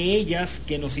temas de ellas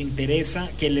que nos interesa,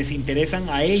 que les interesan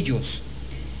a ellos.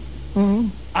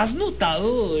 ¿Has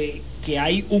notado que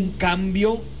hay un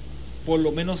cambio, por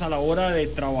lo menos a la hora de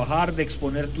trabajar, de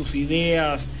exponer tus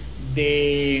ideas,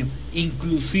 de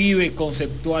inclusive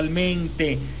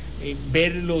conceptualmente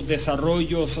ver los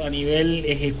desarrollos a nivel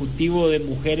ejecutivo de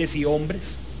mujeres y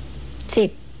hombres?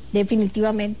 Sí,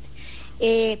 definitivamente.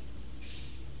 Te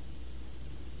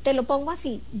lo pongo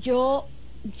así, yo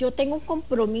tengo un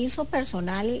compromiso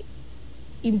personal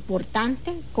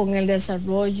importante con el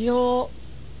desarrollo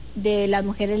de las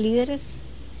mujeres líderes,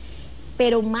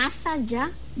 pero más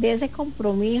allá de ese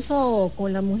compromiso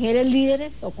con las mujeres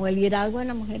líderes o con el liderazgo de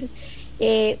las mujeres,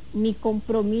 mi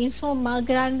compromiso más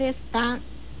grande está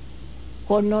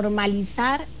con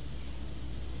normalizar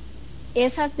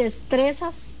esas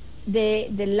destrezas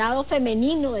del lado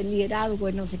femenino del liderazgo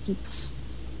en los equipos,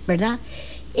 ¿verdad?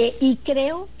 Y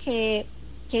creo que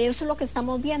eso es lo que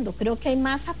estamos viendo. Creo que hay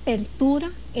más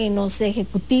apertura en los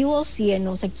ejecutivos y en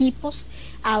los equipos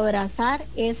a abrazar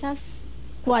esas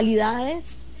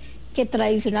cualidades que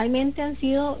tradicionalmente han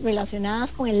sido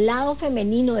relacionadas con el lado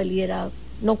femenino del liderazgo,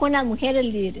 no con las mujeres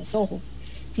líderes, ojo,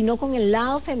 sino con el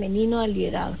lado femenino del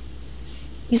liderazgo.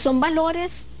 Y son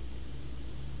valores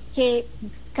que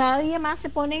cada día más se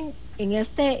ponen en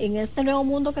este nuevo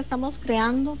mundo que estamos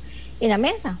creando en la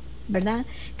mesa, ¿verdad?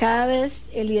 Cada vez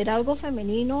el liderazgo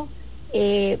femenino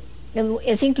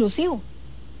es inclusivo.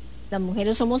 Las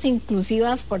mujeres somos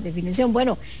inclusivas por definición.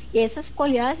 Bueno, esas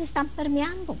cualidades están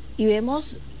permeando y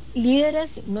vemos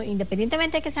líderes,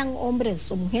 independientemente de que sean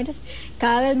hombres o mujeres,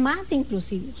 cada vez más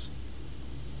inclusivos.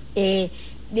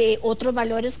 De otros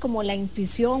valores como la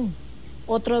intuición,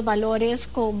 otros valores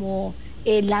como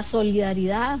la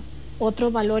solidaridad,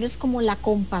 otros valores como la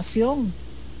compasión,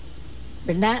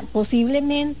 ¿verdad?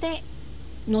 Posiblemente,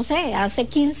 no sé, hace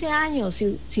 15 años,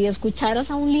 si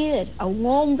escucharas a un líder, a un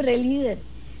hombre líder,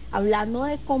 hablando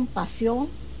de compasión,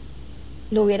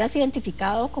 lo hubieras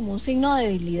identificado como un signo de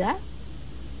debilidad.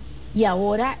 Y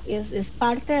ahora es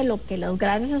parte de lo que las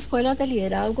grandes escuelas de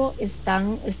liderazgo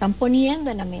están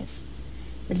poniendo en la mesa,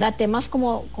 ¿verdad? Temas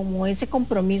como ese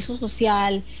compromiso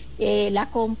social, la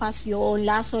compasión,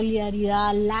 la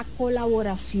solidaridad, la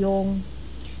colaboración,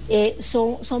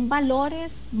 son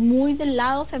valores muy del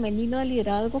lado femenino del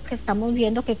liderazgo que estamos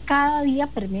viendo que cada día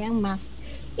permean más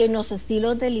en los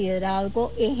estilos de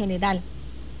liderazgo en general,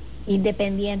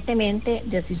 independientemente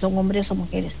de si son hombres o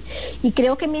mujeres. Y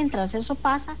creo que mientras eso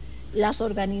pasa, las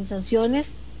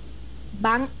organizaciones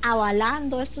van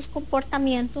avalando estos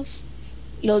comportamientos,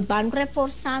 los van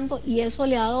reforzando, y eso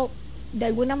le ha dado de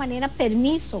alguna manera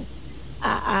permiso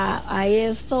a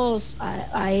estos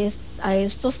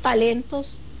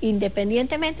talentos,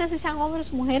 independientemente si sean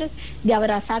hombres o mujeres, de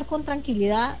abrazar con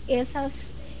tranquilidad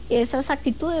esas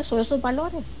actitudes o esos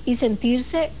valores y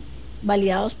sentirse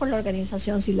validados por la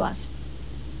organización si lo hace.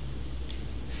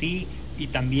 Sí, y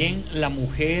también la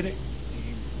mujer,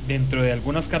 dentro de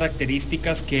algunas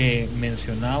características que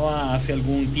mencionaba hace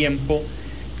algún tiempo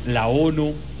la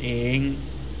ONU en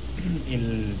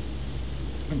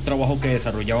un trabajo que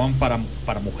desarrollaban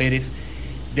para mujeres,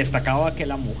 destacaba que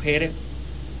la mujer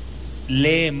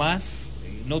lee más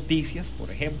noticias,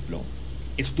 por ejemplo,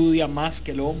 estudia más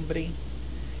que el hombre,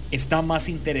 está más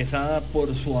interesada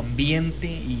por su ambiente,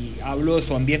 y hablo de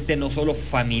su ambiente no solo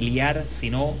familiar,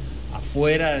 sino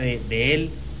afuera de él,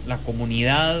 la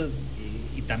comunidad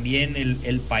y también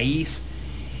el país.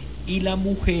 Y la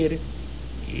mujer,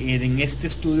 en este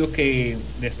estudio que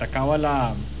destacaba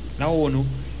la ONU,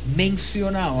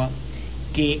 mencionaba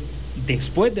que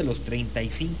después de los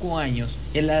 35 años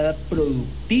es la edad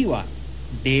productiva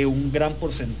de un gran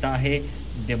porcentaje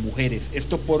de mujeres.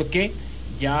 Esto porque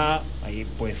ya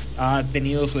pues ha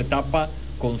tenido su etapa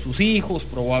con sus hijos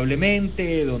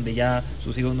probablemente, donde ya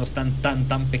sus hijos no están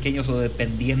tan pequeños o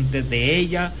dependientes de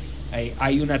ella.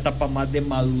 Hay una etapa más de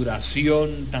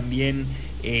maduración también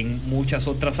en muchas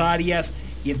otras áreas,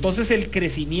 y entonces el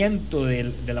crecimiento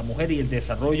de la mujer y el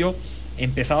desarrollo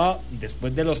empezaba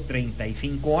después de los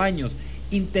 35 años.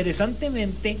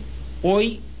 Interesantemente,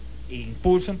 hoy en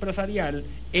Pulso Empresarial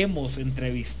hemos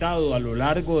entrevistado a lo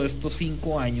largo de estos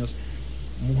 5 años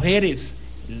mujeres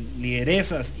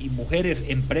lideresas y mujeres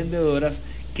emprendedoras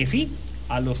que sí,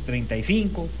 a los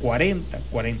 35, 40,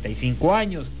 45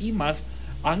 años y más,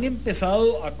 han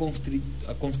empezado a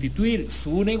constituir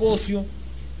su negocio,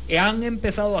 han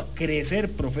empezado a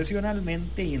crecer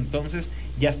profesionalmente, y entonces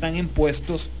ya están en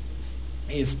puestos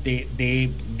de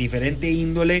diferente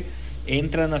índole en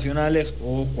transnacionales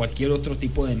o cualquier otro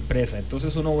tipo de empresa.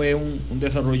 Entonces uno ve un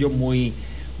desarrollo muy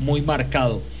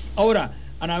marcado. Ahora,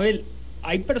 Anabel,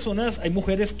 hay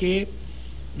mujeres que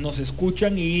nos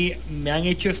escuchan y me han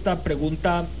hecho esta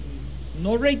pregunta,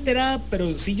 no reiterada,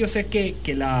 pero sí yo sé que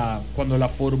cuando la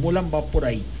formulan va por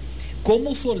ahí.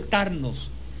 ¿Cómo soltarnos?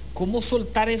 ¿Cómo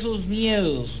soltar esos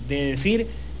miedos de decir,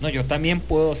 no, yo también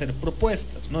puedo hacer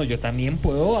propuestas, no, yo también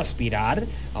puedo aspirar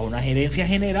a una gerencia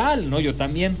general, no, yo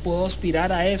también puedo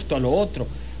aspirar a esto, a lo otro?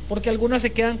 Porque algunas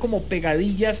se quedan como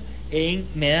pegadillas en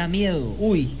me da miedo,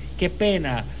 uy, qué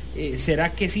pena,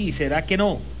 ¿será que sí, será que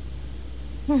no?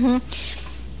 Uh-huh.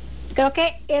 Creo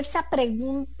que esa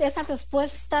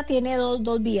respuesta tiene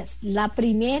dos vías. La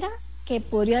primera que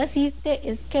podría decirte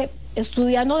es que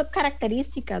estudiando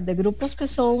características de grupos que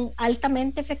son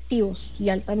altamente efectivos y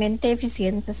altamente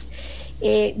eficientes,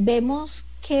 vemos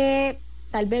que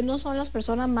tal vez no son las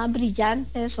personas más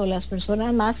brillantes o las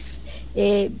personas más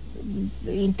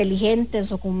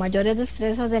inteligentes o con mayores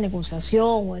destrezas de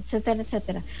negociación, etcétera,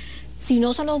 etcétera,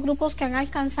 sino son los grupos que han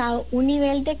alcanzado un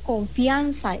nivel de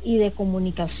confianza y de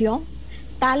comunicación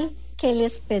tal que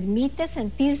les permite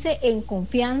sentirse en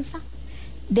confianza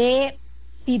de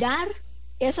tirar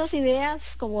esas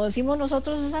ideas, como decimos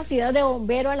nosotros, esas ideas de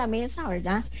bombero a la mesa,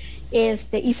 ¿verdad?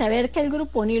 Y saber que el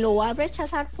grupo ni lo va a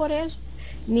rechazar por eso,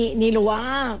 ni lo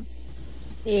va a,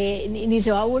 ni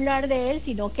se va a burlar de él,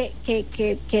 sino que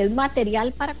es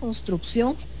material para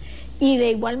construcción, y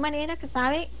de igual manera que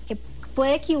sabe que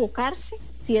puede equivocarse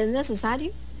si es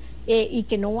necesario, y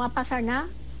que no va a pasar nada,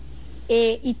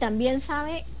 y también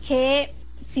sabe que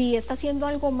si está haciendo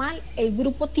algo mal, el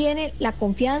grupo tiene la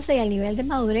confianza y el nivel de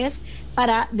madurez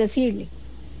para decirle,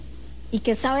 y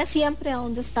que sabe siempre a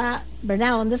dónde está, ¿verdad?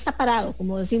 A dónde está parado,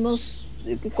 como decimos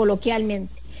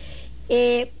coloquialmente.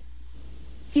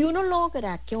 Si uno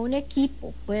logra que un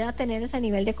equipo pueda tener ese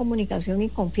nivel de comunicación y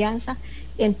confianza,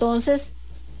 entonces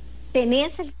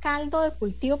tenés el caldo de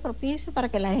cultivo propicio para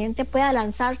que la gente pueda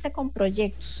lanzarse con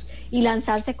proyectos y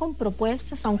lanzarse con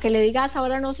propuestas, aunque le digas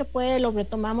ahora no se puede, lo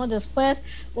retomamos después,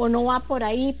 o no va por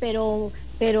ahí, pero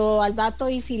al rato,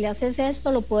 y si le haces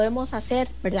esto lo podemos hacer,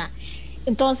 ¿verdad?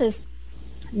 Entonces,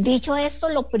 dicho esto,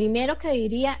 lo primero que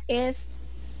diría es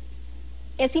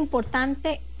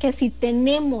importante que si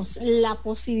tenemos la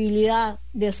posibilidad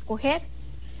de escoger,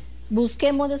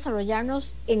 busquemos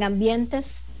desarrollarnos en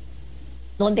ambientes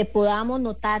donde podamos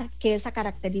notar que esa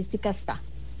característica está.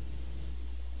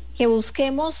 Que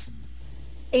busquemos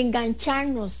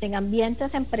engancharnos en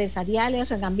ambientes empresariales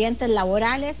o en ambientes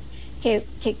laborales,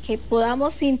 que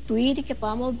podamos intuir y que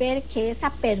podamos ver que esa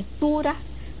apertura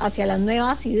hacia las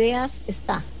nuevas ideas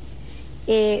está.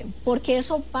 Porque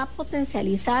eso va a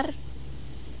potencializar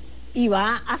y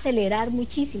va a acelerar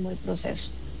muchísimo el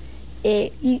proceso.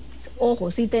 Y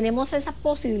ojo, si tenemos esa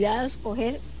posibilidad de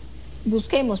escoger,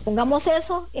 pongamos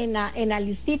eso en la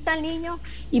listita al niño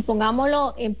y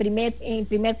pongámoslo en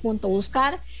primer punto,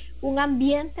 buscar un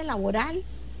ambiente laboral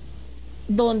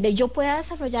donde yo pueda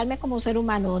desarrollarme como ser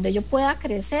humano, donde yo pueda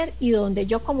crecer y donde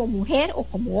yo como mujer o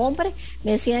como hombre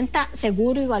me sienta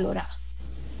seguro y valorado.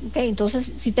 Okay,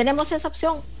 entonces, si tenemos esa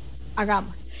opción,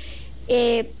 hagamos.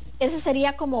 Ese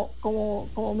sería como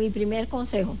mi primer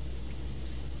consejo.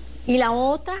 Y la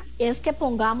otra es que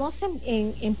pongamos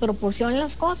en proporción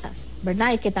las cosas,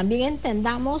 ¿verdad? Y que también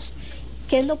entendamos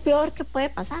qué es lo peor que puede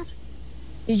pasar.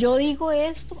 Y yo digo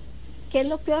esto, ¿qué es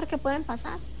lo peor que pueden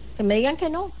pasar? Que me digan que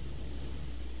no.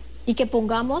 Y que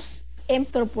pongamos en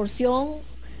proporción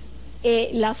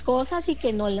las cosas y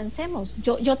que nos lancemos.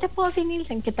 Yo te puedo decir,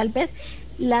 Nielsen, que tal vez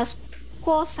las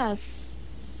cosas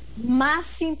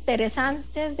más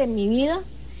interesantes de mi vida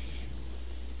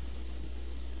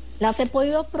las he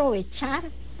podido aprovechar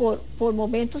por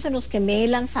momentos en los que me he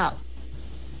lanzado.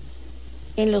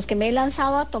 En los que me he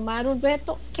lanzado a tomar un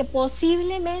reto que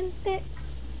posiblemente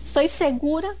estoy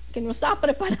segura que no estaba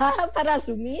preparada para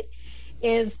asumir,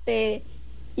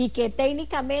 y que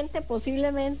técnicamente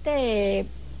posiblemente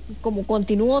como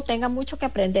continúo tenga mucho que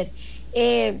aprender.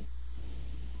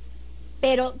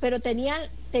 Pero tenía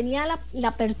la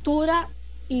apertura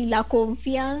y la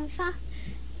confianza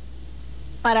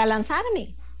para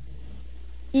lanzarme.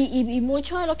 Y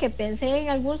mucho de lo que pensé en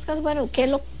algunos casos, bueno, ¿qué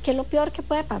es lo peor que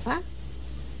puede pasar?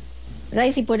 ¿Verdad?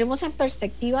 Y si ponemos en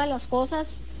perspectiva las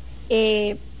cosas,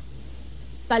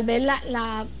 tal vez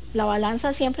la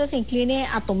balanza siempre se incline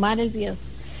a tomar el riesgo.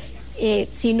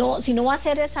 Si no va a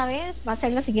ser esa vez, va a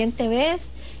ser la siguiente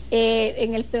vez.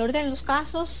 En el peor de los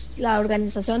casos, la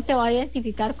organización te va a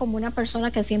identificar como una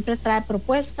persona que siempre trae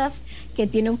propuestas, que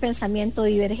tiene un pensamiento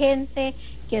divergente,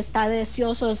 que está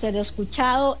deseoso de ser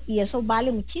escuchado, y eso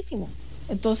vale muchísimo.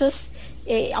 Entonces,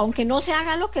 aunque no se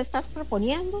haga lo que estás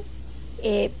proponiendo,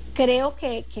 creo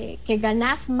que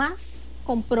ganás más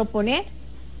con proponer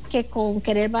que con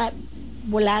querer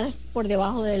volar por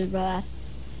debajo del radar.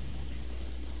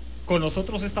 Con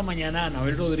nosotros esta mañana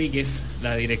Anabel Rodríguez,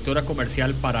 la directora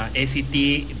comercial para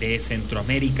SIT de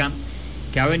Centroamérica,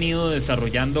 que ha venido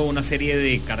desarrollando una serie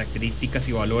de características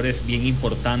y valores bien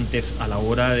importantes a la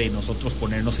hora de nosotros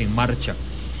ponernos en marcha.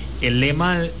 El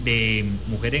lema de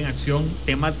Mujer en Acción,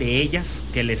 temas de ellas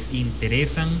que les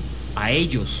interesan a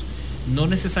ellos, no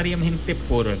necesariamente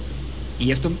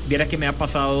y esto viera que me ha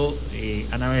pasado,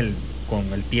 Anabel,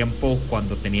 con el tiempo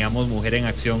cuando teníamos Mujer en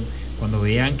Acción, cuando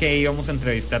veían que íbamos a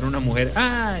entrevistar a una mujer,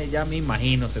 ya me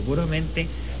imagino, seguramente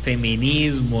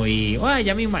feminismo y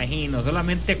ya me imagino,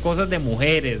 solamente cosas de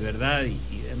mujeres, ¿verdad?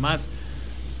 Y demás.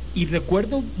 Y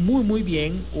recuerdo muy muy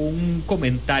bien un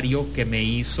comentario que me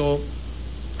hizo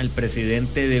el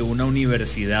presidente de una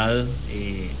universidad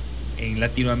en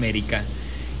Latinoamérica,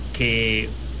 que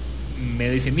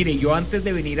me dice, mire, yo antes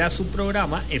de venir a su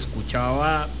programa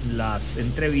escuchaba las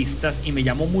entrevistas y me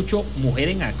llamó mucho Mujer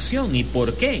en Acción. ¿Y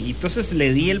por qué? Y entonces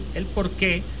le di el por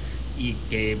qué, y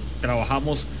que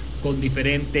trabajamos con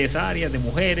diferentes áreas de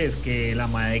mujeres, que la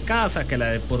ama de casa, que la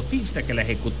deportista, que la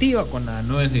ejecutiva, con la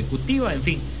no ejecutiva, en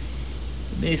fin.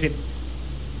 Me dice,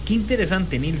 qué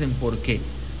interesante, Nielsen, porque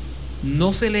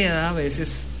no se le da a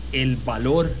veces el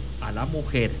valor a la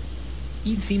mujer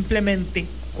y simplemente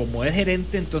como es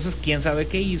gerente, entonces quién sabe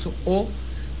qué hizo, o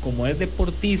como es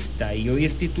deportista y hoy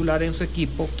es titular en su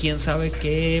equipo, quién sabe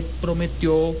qué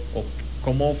prometió o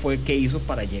cómo fue que hizo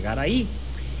para llegar ahí.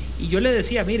 Y yo le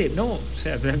decía, mire, no, o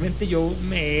sea, realmente yo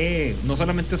me he no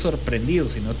solamente sorprendido,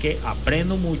 sino que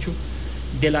aprendo mucho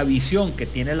de la visión que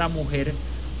tiene la mujer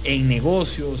en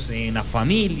negocios, en la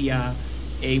familia,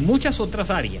 en muchas otras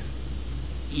áreas.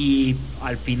 Y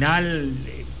al final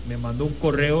me mandó un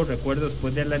correo, recuerdo,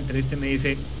 después de la entrevista, me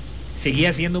dice,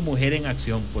 seguía siendo Mujer en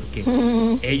Acción, porque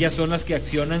ellas son las que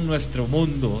accionan nuestro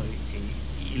mundo.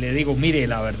 Y le digo, mire,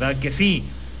 la verdad que sí,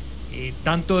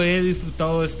 tanto he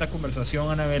disfrutado de esta conversación,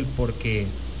 Anabel, porque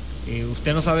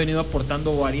usted nos ha venido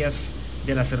aportando varias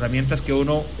de las herramientas que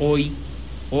uno hoy,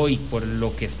 por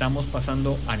lo que estamos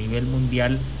pasando a nivel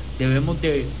mundial, debemos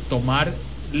de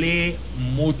tomarle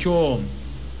mucho...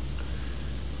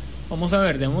 Vamos a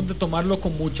ver, debemos de tomarlo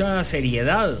con mucha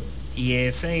seriedad, y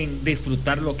es en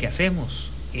disfrutar lo que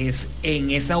hacemos, es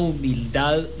en esa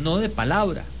humildad, no de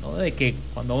palabra, ¿no? De que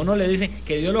cuando a uno le dicen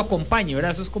que Dios lo acompañe,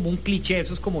 ¿verdad? Eso es como un cliché,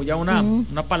 eso es como ya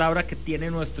una palabra que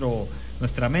tiene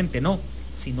nuestra mente, no,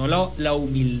 sino la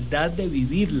humildad de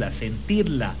vivirla,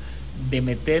 sentirla, de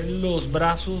meter los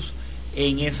brazos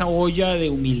en esa olla de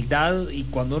humildad, y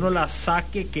cuando uno la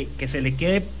saque, que se le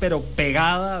quede pero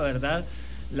pegada, ¿verdad?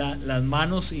 Las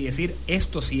manos, y decir,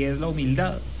 esto sí es la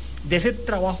humildad. de ese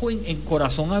trabajo en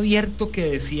corazón abierto que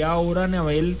decía ahora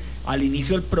Anabel al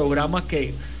inicio del programa,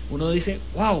 que uno dice,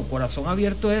 wow, corazón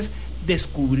abierto es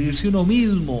descubrirse uno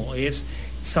mismo, es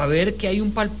saber que hay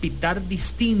un palpitar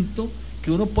distinto,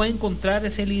 que uno puede encontrar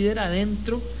ese líder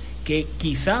adentro que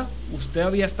quizá usted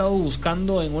había estado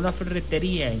buscando en una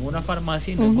ferretería, en una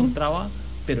farmacia y no encontraba,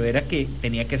 pero era que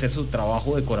tenía que hacer su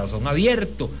trabajo de corazón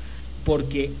abierto,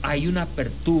 porque hay una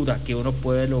apertura que uno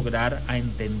puede lograr a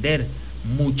entender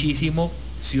muchísimo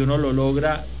si uno lo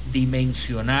logra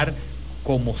dimensionar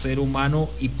como ser humano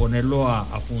y ponerlo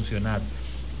a funcionar.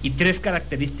 Y 3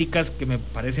 características que me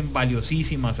parecen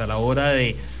valiosísimas a la hora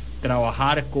de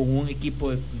trabajar con un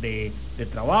equipo de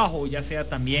trabajo, ya sea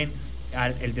también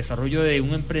el desarrollo de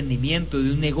un emprendimiento,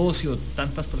 de un negocio.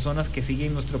 Tantas personas que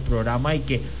siguen nuestro programa y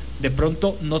que de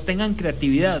pronto no tengan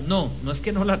creatividad. No es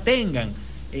que no la tengan.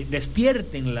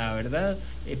 Despiértenla, ¿verdad?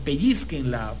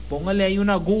 Pellizquenla, póngale ahí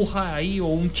una aguja ahí o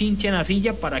un chinche en la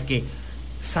silla para que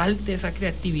salte esa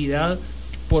creatividad,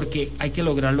 porque hay que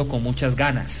lograrlo con muchas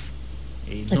ganas.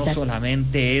 No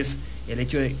solamente es el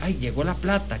hecho de, ay, llegó la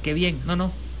plata, qué bien.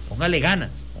 No, póngale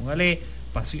ganas, póngale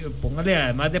pasión, póngale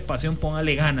además de pasión,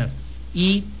 póngale ganas.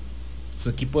 Y su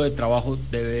equipo de trabajo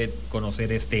debe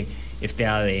conocer este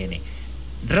ADN.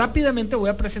 Rápidamente voy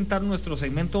a presentar nuestro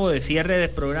segmento de cierre de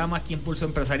programa aquí en Pulso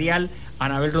Empresarial.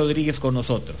 Anabel Rodríguez con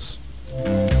nosotros.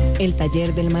 El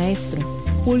taller del maestro,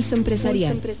 Pulso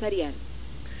Empresarial.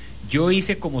 Yo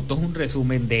hice como todo un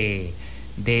resumen de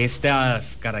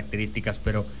estas características,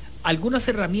 pero algunas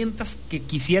herramientas que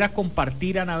quisiera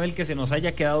compartir, Anabel, que se nos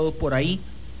haya quedado por ahí.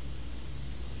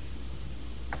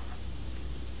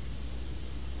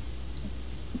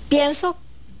 Pienso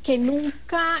que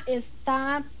nunca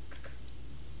está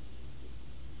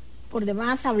por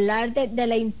demás hablar de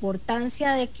la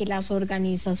importancia de que las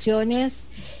organizaciones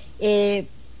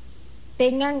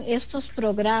tengan estos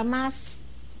programas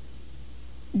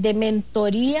de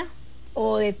mentoría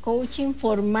o de coaching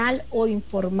formal o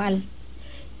informal.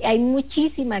 Hay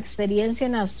muchísima experiencia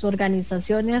en las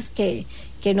organizaciones que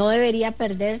no debería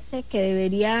perderse, que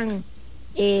deberían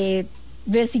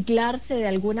reciclarse de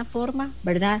alguna forma,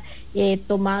 ¿verdad?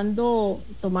 Tomando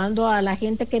a la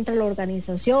gente que entra a la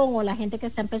organización o la gente que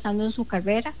está empezando en su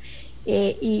carrera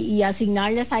y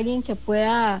asignarles a alguien que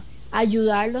pueda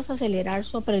ayudarlos a acelerar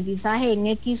su aprendizaje en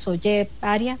X o Y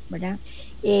área, ¿verdad?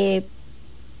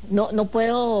 No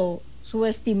puedo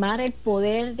subestimar el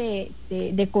poder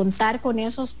de contar con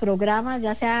esos programas,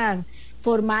 ya sean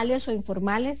formales o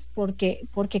informales, porque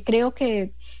creo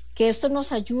que esto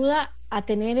nos ayuda a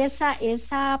tener esa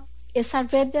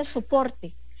red de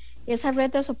soporte,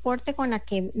 con la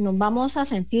que nos vamos a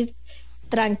sentir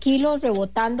tranquilos,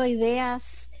 rebotando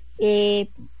ideas,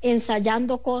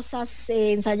 ensayando cosas,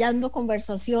 ensayando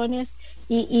conversaciones,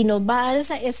 y nos va a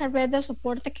dar esa red de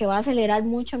soporte que va a acelerar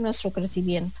mucho nuestro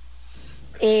crecimiento.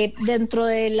 Dentro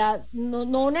de no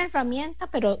una herramienta,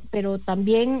 pero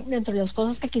también dentro de las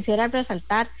cosas que quisiera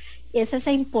resaltar es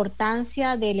esa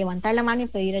importancia de levantar la mano y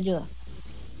pedir ayuda.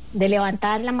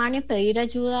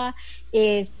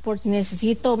 Porque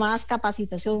necesito más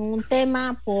capacitación en un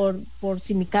tema, por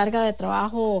si mi carga de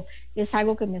trabajo es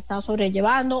algo que me está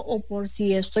sobrellevando, o por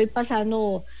si estoy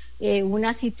pasando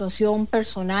una situación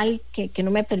personal que no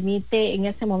me permite en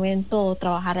este momento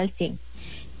trabajar al 100%.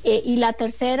 Y la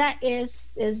tercera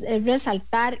es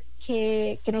resaltar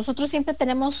que nosotros siempre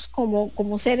tenemos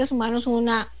como seres humanos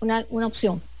una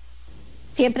opción.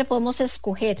 Siempre podemos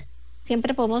escoger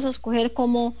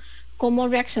cómo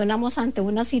reaccionamos ante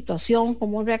una situación,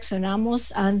 cómo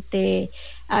reaccionamos ante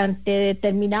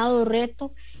determinado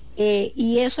reto,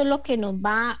 y eso es lo que nos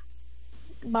va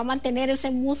a mantener ese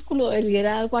músculo de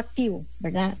liderazgo activo,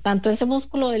 ¿verdad? Tanto ese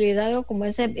músculo de liderazgo como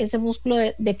ese músculo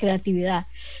de creatividad,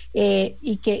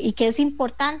 y que es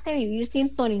importante vivir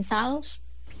sintonizados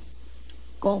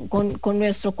con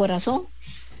nuestro corazón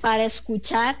para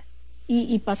escuchar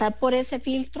y pasar por ese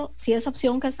filtro si esa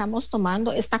opción que estamos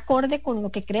tomando está acorde con lo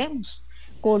que creemos,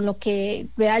 con lo que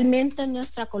realmente es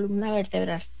nuestra columna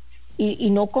vertebral, y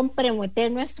no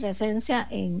comprometer nuestra esencia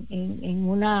en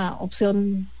una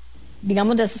opción,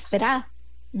 digamos, desesperada.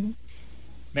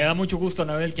 Me da mucho gusto,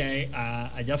 Anabel, que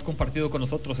hayas compartido con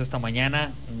nosotros esta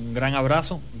mañana. Un gran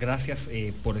abrazo, gracias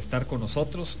por estar con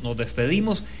nosotros. Nos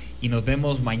despedimos y nos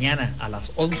vemos mañana a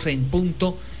las 11 en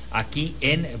punto aquí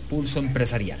en Pulso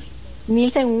Empresarial.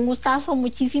 Nilsen, un gustazo,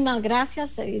 muchísimas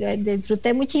gracias,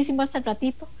 disfruté muchísimo este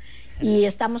ratito y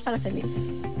estamos para servirles.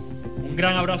 Un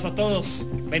gran abrazo a todos,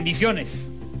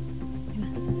 bendiciones.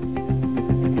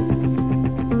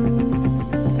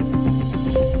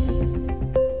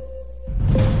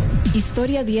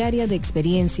 historia diaria de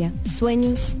experiencia,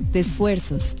 sueños, de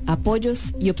esfuerzos,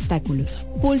 apoyos y obstáculos.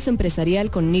 Pulso Empresarial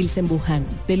con Nielsen Buján,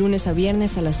 de lunes a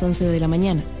viernes a las 11 de la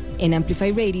mañana, en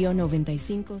Amplify Radio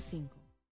 95.5.